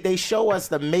 But they show us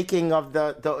the making of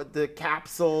the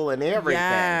capsule and everything.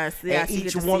 Yes. And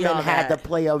each woman had to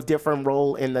play a different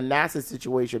role in the NASA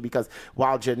situation, because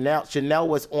while Janelle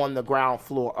was on the ground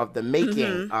floor of the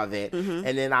making of it,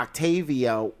 and then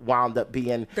Octavia wound up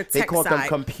being, they called them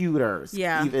computers.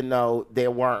 Yeah. Even though they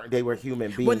were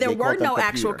human beings. But there were no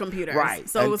actual computers. Right.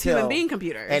 So it was human being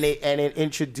computers. And it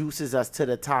introduces us to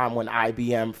the time when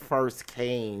IBM first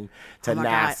came to NASA.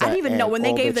 God. I didn't even know when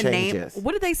they gave the name.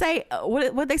 What did they say?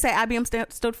 What did they say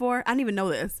IBM stood for? I didn't even know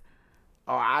this.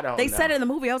 Oh, I don't know. They said it in the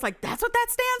movie. I was like, that's what that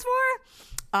stands for?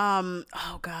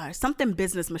 Oh gosh, something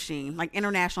business machine, like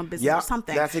international business or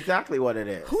something. That's exactly what it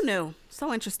is. Who knew?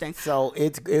 So interesting. So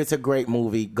it's a great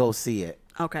movie. Go see it.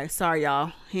 Okay, sorry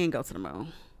y'all. He didn't go to the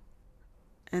moon.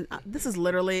 And this is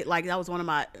literally, like, that was one of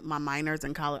my minors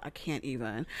in college. I can't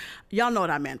even. Y'all know what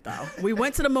I meant, though. We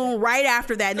went to the moon right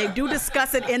after that, and they do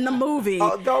discuss it in the movie.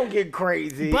 Oh, don't get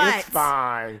crazy. It's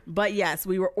fine. But, yes,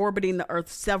 we were orbiting the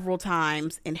Earth several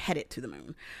times and headed to the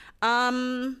moon.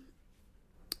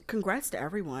 Congrats to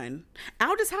everyone.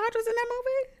 Aldous Hodge was in that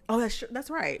movie? Oh, that's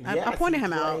right. Yes, I pointed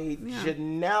him out. Yeah.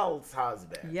 Janelle's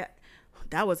husband. Yeah.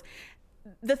 That was...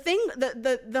 The thing,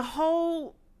 the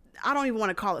whole... I don't even want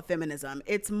to call it feminism.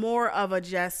 It's more of a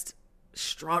just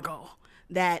struggle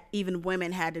that even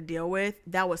women had to deal with.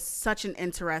 That was such an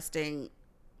interesting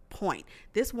point.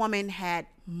 This woman had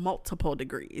multiple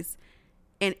degrees,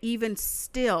 and even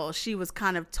still, she was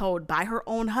kind of told by her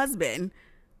own husband,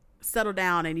 settle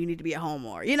down and you need to be at home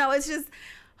more. You know, it's just,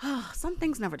 some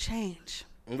things never change.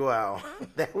 Well,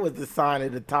 that was the sign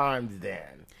of the times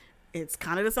then. It's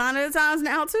kind of the sign of the times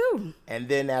now, too. And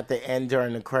then at the end,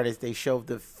 during the credits, they showed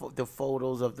the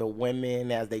photos of the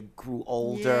women as they grew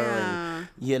older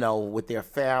and, with their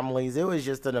families. It was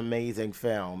just an amazing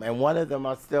film. And one of them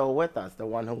are still with us, the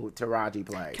one who Taraji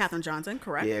played. Katherine Johnson,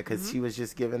 correct. Yeah, because she was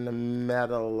just given the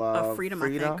Medal of Freedom,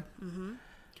 I think.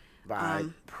 By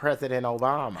President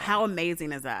Obama. How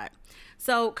amazing is that?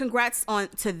 So congrats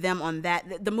to them on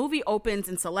that. The movie opens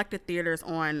in selected theaters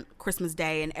on Christmas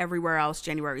Day and everywhere else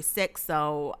January 6th,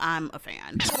 so I'm a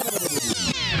fan.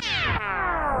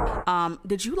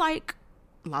 Did you like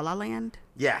La La Land?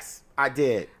 Yes, I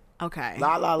did. Okay.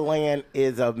 La La Land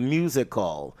is a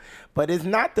musical, but it's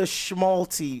not the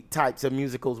schmaltzy types of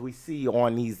musicals we see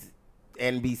on these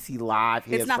NBC Live.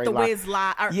 It's not The Wiz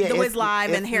Live, The Wiz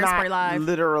Live and Hairspray Live.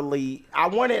 Literally, I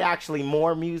wanted actually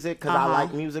more music because I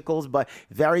like musicals, but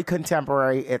very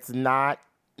contemporary. It's not.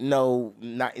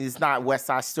 It's not West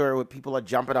Side Story where people are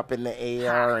jumping up in the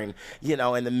air and,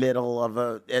 in the middle of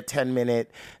a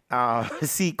 10-minute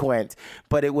sequence.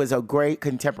 But it was a great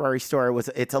contemporary story.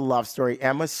 It's a love story.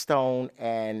 Emma Stone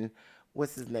and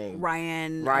what's his name?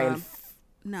 Ryan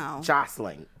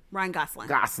Gosling. Ryan Gosling.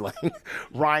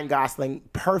 Ryan Gosling.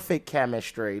 Perfect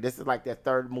chemistry. This is like their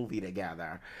third movie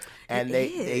together. And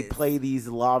they play these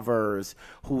lovers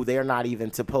who they're not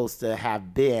even supposed to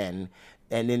have been.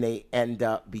 And then they end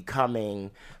up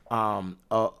becoming, in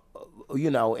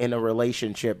a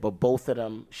relationship. But both of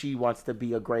them, she wants to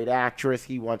be a great actress.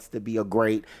 He wants to be a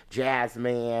great jazz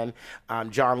man.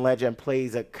 John Legend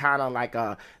plays a kind of like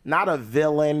not a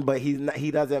villain, but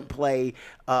he doesn't play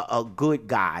a good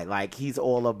guy. Like, he's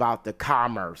all about the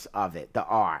commerce of it, the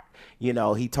art.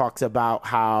 He talks about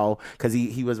how, because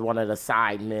he was one of the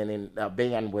sidemen in a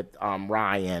band with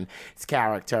Ryan's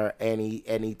character, and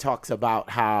he talks about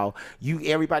how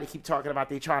everybody keep talking about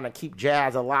they trying to keep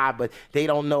jazz alive, but they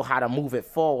don't know how to move it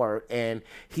forward, and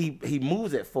he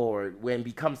moves it forward when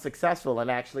becomes successful and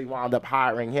actually wound up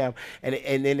hiring him,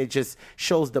 and then it just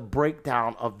shows the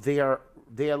breakdown of their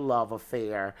love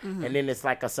affair, and then it's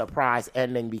like a surprise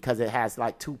ending because it has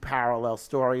like two parallel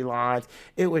storylines.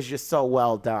 It was just so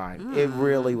well done. It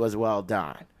really was well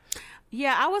done.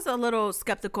 Yeah, I was a little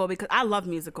skeptical because I love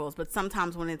musicals, but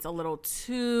sometimes when it's a little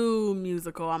too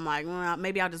musical, I'm like, well,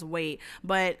 maybe I'll just wait.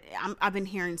 But I've been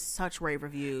hearing such rave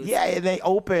reviews. Yeah, and they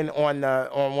open on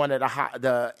one of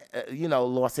the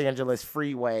Los Angeles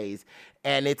freeways,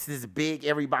 and it's this big.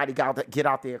 Everybody get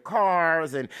out their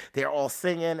cars, and they're all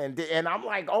singing, and I'm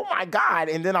like, oh my God!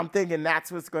 And then I'm thinking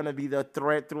that's what's going to be the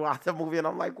thread throughout the movie, and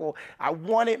I'm like, well, I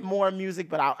wanted more music,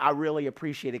 but I really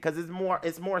appreciate it because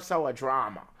it's more so a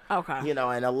drama. Okay. You know,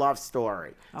 and a love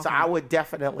story. Okay. So I would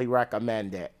definitely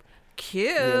recommend it.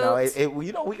 Cute.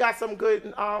 You know, we got some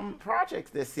good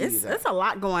projects this season. It's a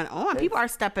lot going on. People are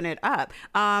stepping it up.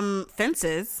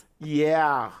 Fences.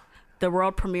 Yeah. The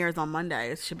world premieres on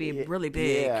Monday. It should be really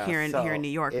big here in New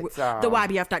York. The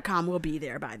YBF.com will be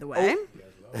there, by the way.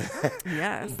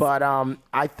 Yes. But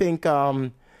I think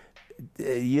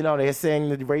you know, they're saying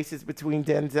the race is between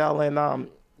Denzel and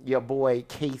your boy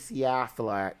Casey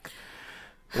Affleck,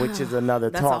 which is another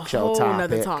talk show topic.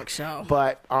 Another talk show.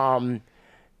 But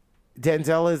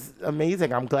Denzel is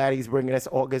amazing. I'm glad he's bringing this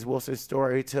August Wilson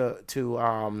story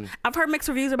to I've heard mixed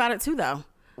reviews about it too, though.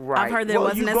 Right. I've heard that it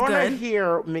wasn't as good. You're going to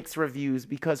hear mixed reviews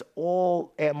because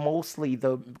all and mostly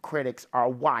the critics are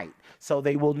white. So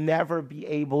they will never be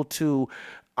able to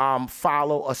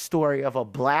follow a story of a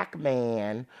black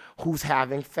man who's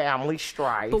having family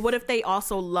strife. But what if they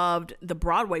also loved the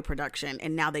Broadway production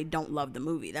and now they don't love the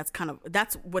movie?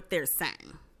 That's what they're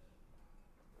saying.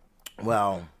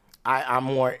 Well, I'm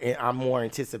more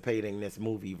anticipating this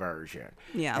movie version.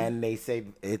 Yeah. And they say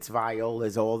it's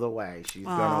Viola's all the way. She's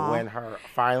gonna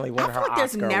finally win her Oscar. I feel like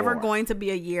there's never award. going to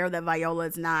be a year that Viola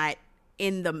is not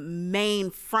in the main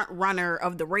front runner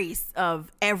of the race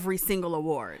of every single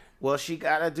award. Well, she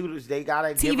gotta do this. They gotta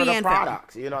TV give her and the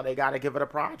products. You know, they gotta give her the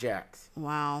projects.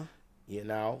 Wow. You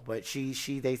know, but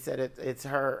they said it's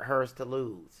hers to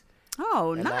lose.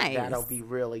 Oh, And nice. That'll be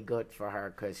really good for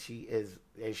her because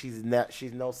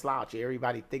she's no slouch.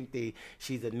 Everybody think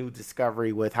she's a new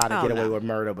discovery with how to get away with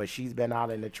murder, but she's been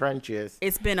out in the trenches.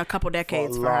 It's been a couple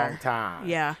decades for a long time.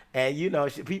 Yeah. And you know,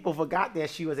 people forgot that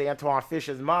she was Antoine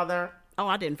Fisher's mother. Oh,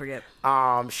 I didn't forget.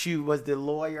 She was the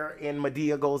lawyer in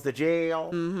Medea Goes to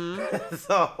Jail. Mm-hmm.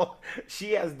 So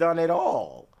she has done it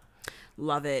all.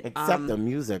 Love it. Except the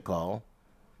musical.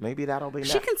 Maybe that'll be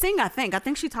next. She can sing, I think. I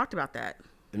think she talked about that.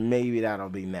 Maybe that'll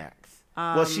be next.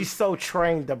 Well, she's so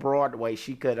trained to Broadway,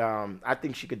 she could, I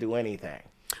think she could do anything.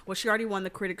 Well, she already won the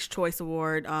Critics' Choice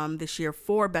Award this year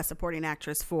for Best Supporting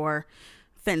Actress for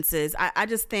Fences. I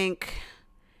just think,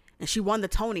 and she won the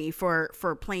Tony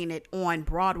for playing it on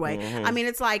Broadway. Mm-hmm. I mean,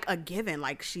 it's like a given,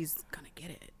 like she's going to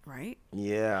get it, right?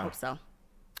 Yeah. Hope so.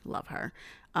 Love her.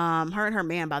 Her and her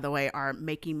man, by the way, are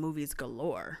making movies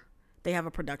galore. They have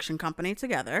a production company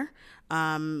together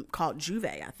called Juve,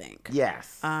 I think.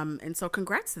 Yes. And so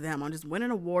congrats to them on just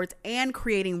winning awards and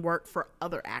creating work for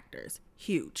other actors.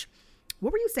 Huge.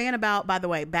 What were you saying about, by the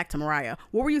way, back to Mariah.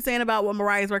 What were you saying about what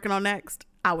Mariah's working on next?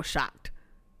 I was shocked.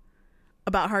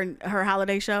 About her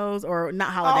holiday shows, or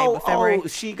not holiday, but February. Oh,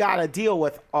 she got a deal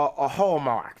with a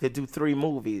Hallmark to do 3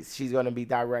 movies. She's going to be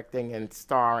directing and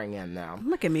starring in them.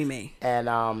 Look at me. And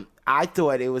I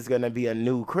thought it was going to be a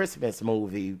new Christmas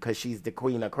movie because she's the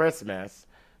Queen of Christmas.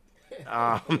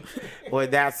 Well,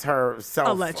 that's her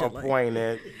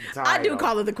self-appointed title. I do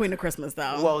call her the Queen of Christmas,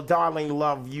 though. Well, Darling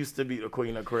Love used to be the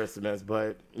Queen of Christmas,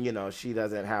 but, you know, she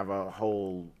doesn't have a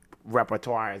whole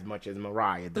repertoire as much as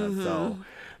Mariah does. Mm-hmm. So,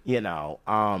 you know.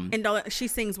 And she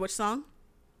sings which song?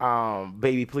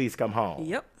 Baby Please Come Home.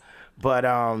 Yep. But,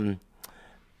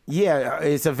 yeah,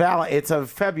 it's a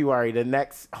February. The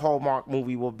next Hallmark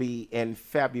movie will be in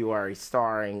February,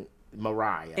 starring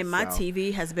Mariah. And my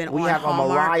TV has been on Hallmark. We have Hallmark.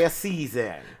 a Mariah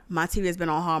season. My TV has been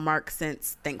on Hallmark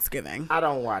since Thanksgiving. I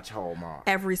don't watch Hallmark.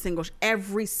 Every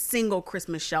single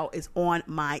Christmas show is on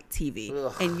my TV.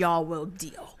 Ugh. And y'all will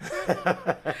deal.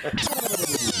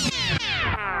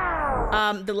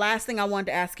 The last thing I wanted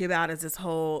to ask you about is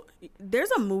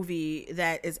there's a movie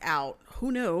that is out,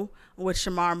 who knew, with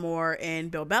Shamar Moore and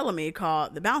Bill Bellamy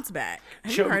called The Bounce Back.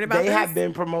 Have you heard about this? They have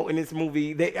been promoting this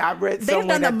movie. They've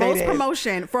done the most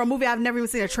promotion for a movie I've never even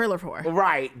seen a trailer for.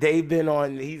 Right. He's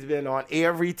been on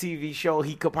every TV show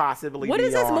he could possibly be on. What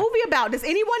is this movie about? Does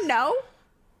anyone know?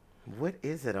 What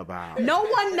is it about? No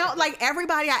one knows. Like,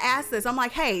 everybody I ask this, I'm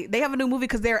like, hey, they have a new movie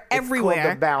because they're everywhere. It's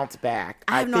called The Bounce Back.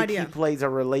 I have no idea. He plays a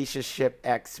relationship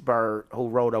expert who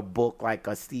wrote a book like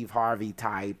a Steve Harvey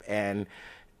type, and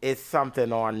it's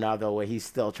something or another where he's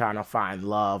still trying to find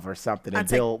love or something, and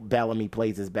Bill Bellamy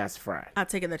plays his best friend. I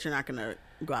take it that you're not going to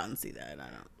go out and see that. I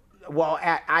don't. Well,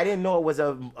 I didn't know it was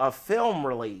a film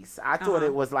release. I thought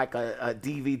it was like a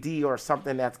DVD or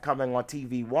something that's coming on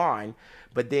TV One.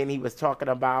 But then he was talking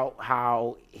about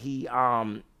how he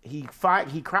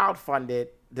crowdfunded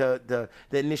the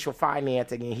initial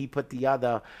financing, and he put the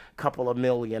other couple of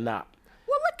million up.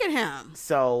 Well, look at him.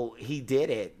 So he did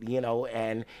it, you know,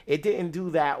 and it didn't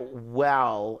do that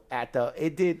well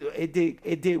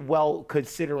it did well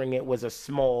considering it was a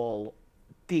small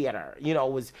theater. You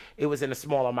know, it was in a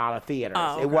small amount of theaters.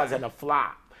 Oh, okay. It wasn't a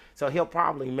flop. So he'll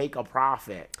probably make a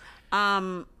profit.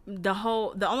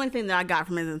 The only thing that I got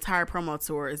from his entire promo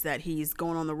tour is that he's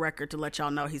going on the record to let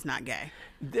y'all know he's not gay.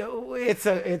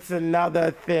 It's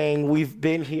another thing. We've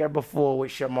been here before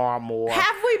with Shamar Moore.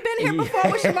 Have we been here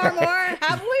before with Shamar Moore?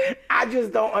 Have we? I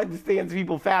just don't understand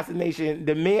people's fascination.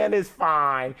 The man is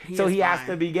fine, so he has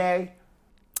to be gay.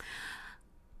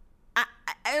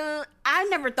 I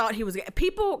never thought he was gay.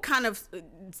 People kind of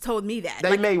told me that.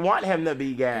 They may want him to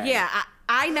be gay. Yeah,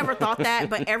 I never thought that,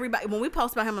 but everybody, when we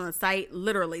post about him on the site,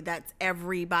 literally that's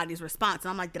everybody's response. And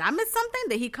I'm like, did I miss something?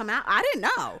 Did he come out? I didn't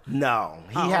know. No,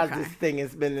 he has this thing.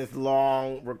 It's been this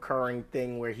long recurring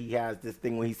thing where he has this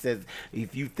thing where he says,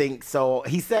 if you think so,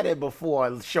 he said it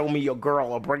before, show me your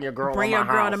girl or bring your girl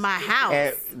to my house.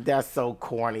 And that's so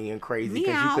corny and crazy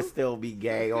because you could still be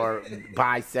gay or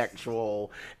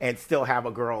bisexual and still have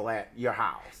a girl at your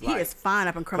house. He is fine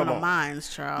up in Criminal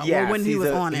Minds, Charles. Yes, when he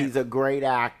was on it. He's a great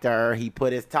actor. He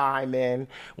put his time in.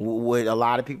 What a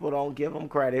lot of people don't give him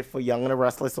credit for Young and the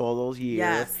Restless all those years.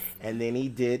 Yes. And then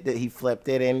he flipped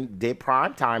it and did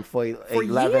Primetime for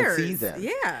 11 seasons.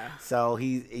 Yeah. So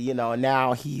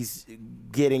now he's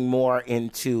getting more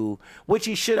into, which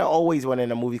he should have always went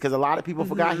in a movie because a lot of people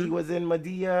forgot he was in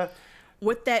Medea.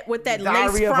 With that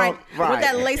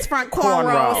lace front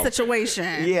cornrow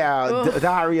situation. Yeah,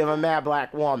 Diary of a Mad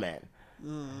Black Woman.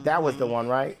 That was the one,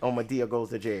 right? Oh, Medea Goes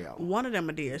to Jail. One of them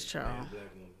Medea's, Charles.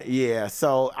 Yeah,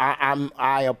 so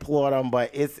I applaud him, but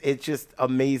it just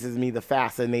amazes me the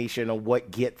fascination of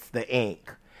what gets the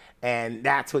ink, and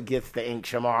that's what gets the ink.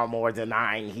 Shamar Moore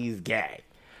denying he's gay.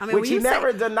 I mean, which he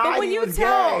never denied he was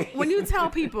gay. When you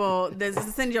tell people to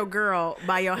send your girl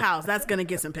by your house, that's going to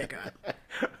get some pickup.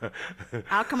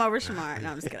 I'll come over Shamar. No,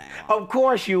 I'm just kidding. Of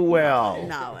course you will.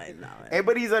 No. Hey,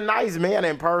 but he's a nice man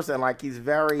in person. Like, he's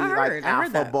very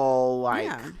affable,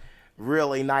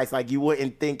 really nice. Like, you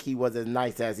wouldn't think he was as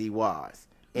nice as he was.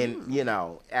 And,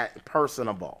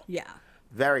 personable. Yeah.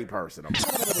 Very personable.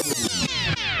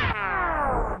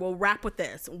 We'll wrap with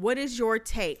this. What is your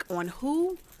take on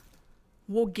who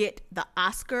will get the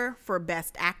Oscar for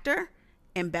Best Actor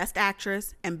and Best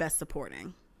Actress and Best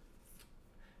Supporting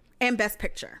and Best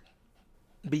Picture?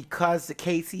 Because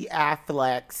Casey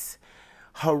Affleck's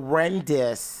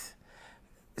horrendous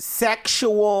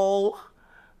sexual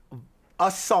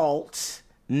assault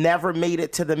never made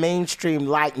it to the mainstream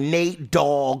like Nate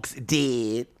Dogg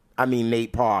did. I mean,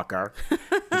 Nate Parker.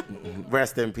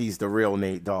 Rest in peace, the real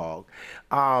Nate Dogg.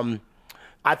 I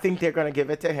think they're going to give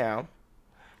it to him.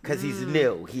 Because he's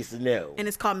new. And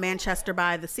it's called Manchester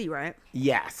by the Sea, right?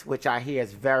 Yes, which I hear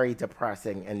is very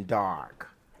depressing and dark.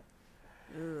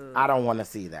 Ugh. I don't want to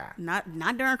see that. Not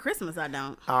during Christmas, I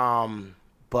don't.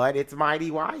 But it's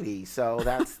Mighty Whitey, so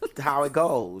that's how it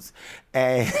goes.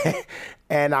 And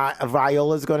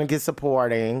Viola's going to get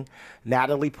supporting.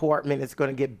 Natalie Portman is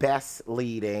going to get Best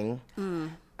Leading.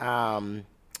 And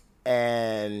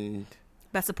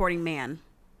Best Supporting Man.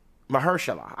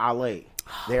 Mahershala Ali.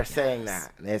 They're saying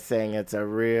that. They're saying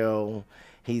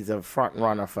he's a front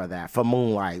runner for that, for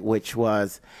Moonlight, which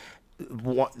was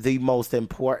the most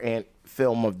important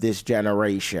film of this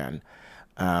generation.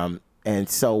 And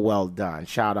so well done.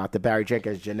 Shout out to Barry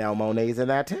Jenkins. Janelle Monáe's in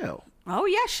that too. Oh,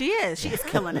 yeah, she is. She's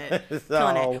killing it.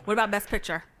 Killing it. What about Best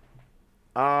Picture?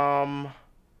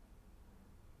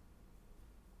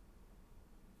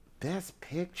 Best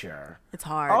Picture. It's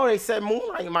hard. Oh, they said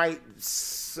Moonlight might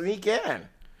sneak in.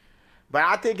 But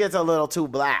I think it's a little too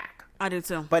black. I do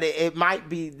too. But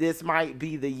this might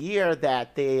be the year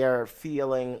that they are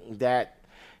feeling that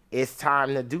it's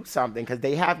time to do something, because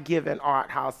they have given art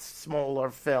house smaller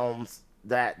films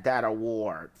that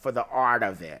award for the art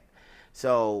of it.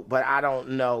 So, but I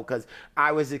don't know, because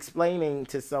I was explaining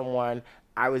to someone,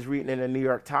 I was reading in the New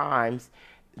York Times,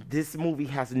 this movie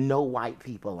has no white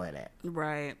people in it.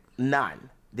 Right. None.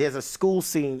 There's a school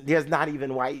scene. There's not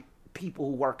even white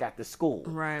people who work at the school.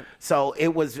 Right. So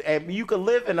it was, and you could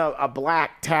live in a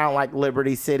black town like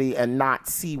Liberty City and not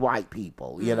see white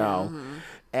people, you know?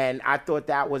 And I thought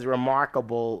that was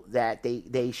remarkable that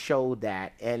they showed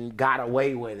that and got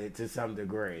away with it to some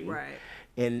degree. Right.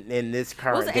 In this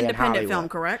current day. It was an independent film,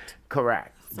 correct?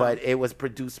 Correct. So. But it was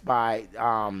produced by,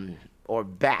 or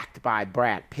backed by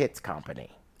Brad Pitt's company.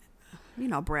 You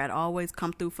know, Brad always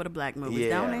come through for the black movies,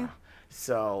 don't he?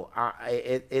 So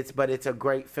it's a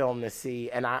great film to see,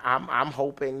 and I'm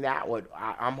hoping that would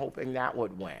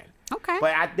win. Okay.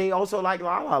 But they also like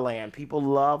La La Land. People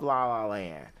love La La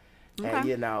Land,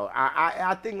 and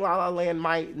I think La La Land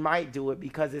might do it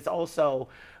because it's also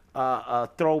a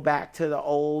throwback to the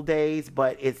old days,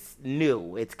 but it's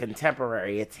new, it's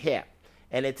contemporary, it's hip,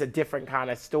 and it's a different kind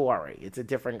of story. It's a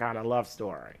different kind of love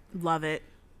story. Love it.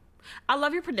 I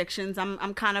love your predictions.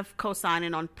 I'm kind of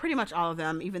co-signing on pretty much all of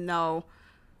them, even though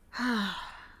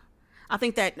I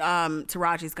think that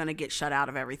Taraji's going to get shut out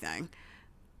of everything.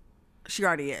 She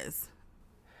already is.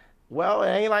 Well, it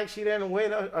ain't like she didn't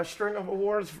win a string of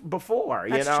awards before,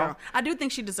 That's you know? true. I do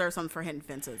think she deserves something for Hidden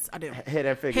Fences. I do.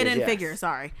 Hidden Figures, Hidden yes. Figures,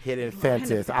 sorry. Hidden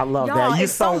Fences. I love Y'all, that. You're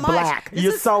it's so so much. black.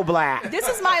 You're so black. This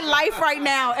is my life right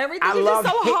now. Everything I is love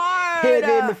just so hard.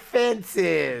 Hidden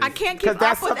Fences. I can't keep up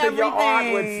that's with something your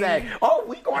aunt would everything. say. Oh,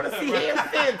 we going to see Hidden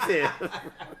Fences.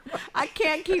 I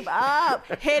can't keep up.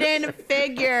 Hidden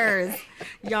Figures.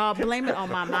 Y'all, blame it on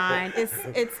my mind.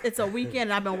 It's a weekend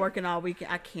and I've been working all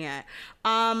weekend. I can't.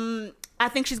 I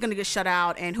think she's gonna get shut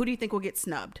out. And who do you think will get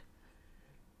snubbed?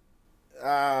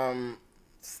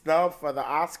 Snub for the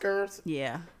Oscars?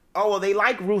 Yeah. Oh, well, they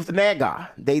like Ruth Negga.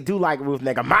 They do like Ruth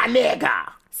Negga. My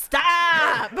nigga.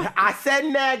 Stop. I said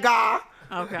nigga.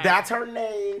 Okay. That's her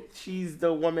name. She's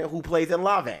the woman who plays in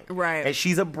Loving. Right. And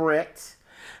she's a Brit.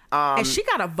 And she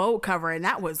got a Vogue cover, and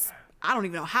that was, I don't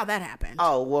even know how that happened.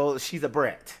 Oh, well, she's a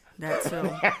Brit. That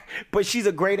too. But she's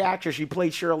a great actress. She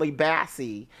played Shirley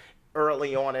Bassey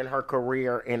early on in her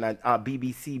career in a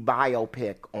BBC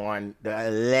biopic on the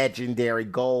legendary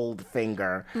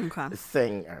Goldfinger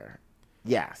singer.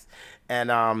 Yes.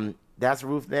 And that's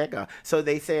Ruth Negga. So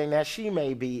they saying that she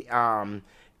may be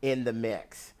in the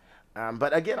mix.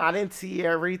 But again, I didn't see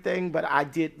everything, but I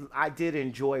did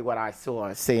enjoy what I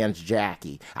saw. Sans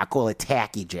Jackie. I call it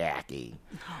Tacky Jackie.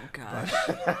 Oh,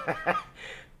 gosh.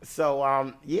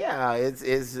 So, yeah,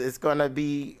 it's going to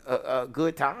be a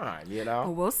good time, you know?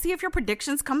 Well, we'll see if your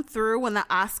predictions come through when the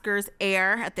Oscars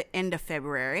air at the end of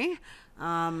February.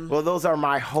 Well, those are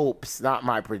my hopes, not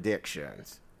my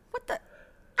predictions. What the?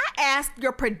 I asked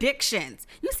your predictions.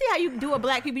 You see how you do with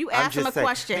black people? You ask them a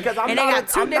question, because and they got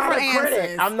two different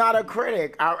answers. I'm not a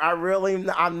critic.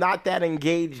 I'm not that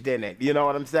engaged in it. You know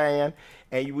what I'm saying?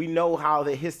 And we know how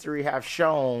the history have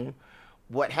shown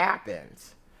what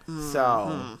happens.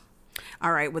 So,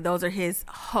 all right. Well, those are his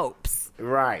hopes,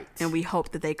 right? And we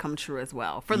hope that they come true as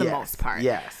well, for the most part.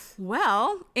 Yes.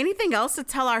 Well, anything else to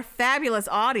tell our fabulous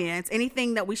audience?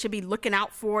 Anything that we should be looking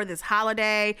out for this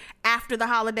holiday, after the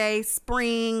holiday,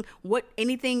 spring?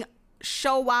 Anything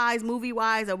show-wise,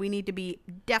 movie-wise that we need to be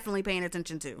definitely paying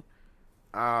attention to?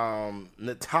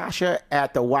 Natasha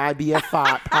at the YBF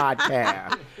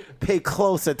podcast. Pay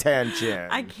close attention.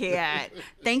 I can't.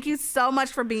 Thank you so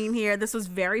much for being here. This was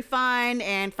very fun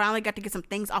and finally got to get some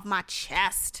things off my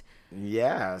chest.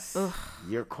 Yes. Ugh.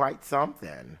 You're quite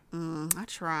something. I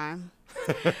try.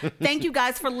 Thank you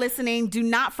guys for listening. Do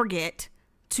not forget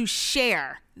to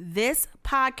share this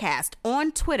podcast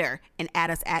on Twitter and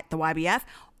add us at the YBF,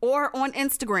 or on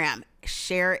Instagram.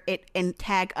 Share it and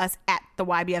tag us at the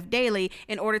YBF Daily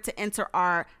in order to enter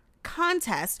our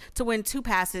contest to win 2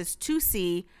 passes to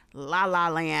see La La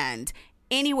Land.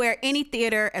 Anywhere, any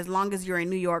theater, as long as you're in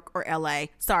New York or LA.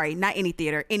 Sorry, not any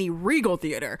theater, any Regal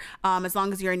theater. As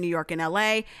long as you're in New York and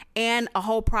LA. And a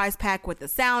whole prize pack with the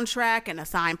soundtrack and a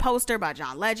signed poster by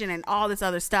John Legend and all this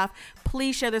other stuff.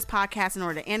 Please share this podcast in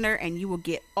order to enter, and you will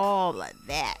get all of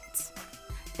that.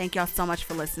 Thank y'all so much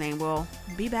for listening. We'll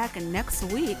be back next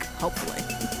week, hopefully.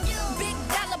 Big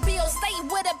dollar bill, stay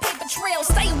with a paper trail,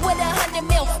 stay with 100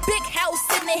 mil, big house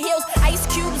in the hills, ice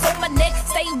cubes on my neck,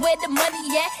 stay where the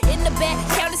money at, in the back,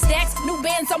 counting stacks, new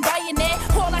bands I'm buying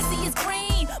that, all I see is green.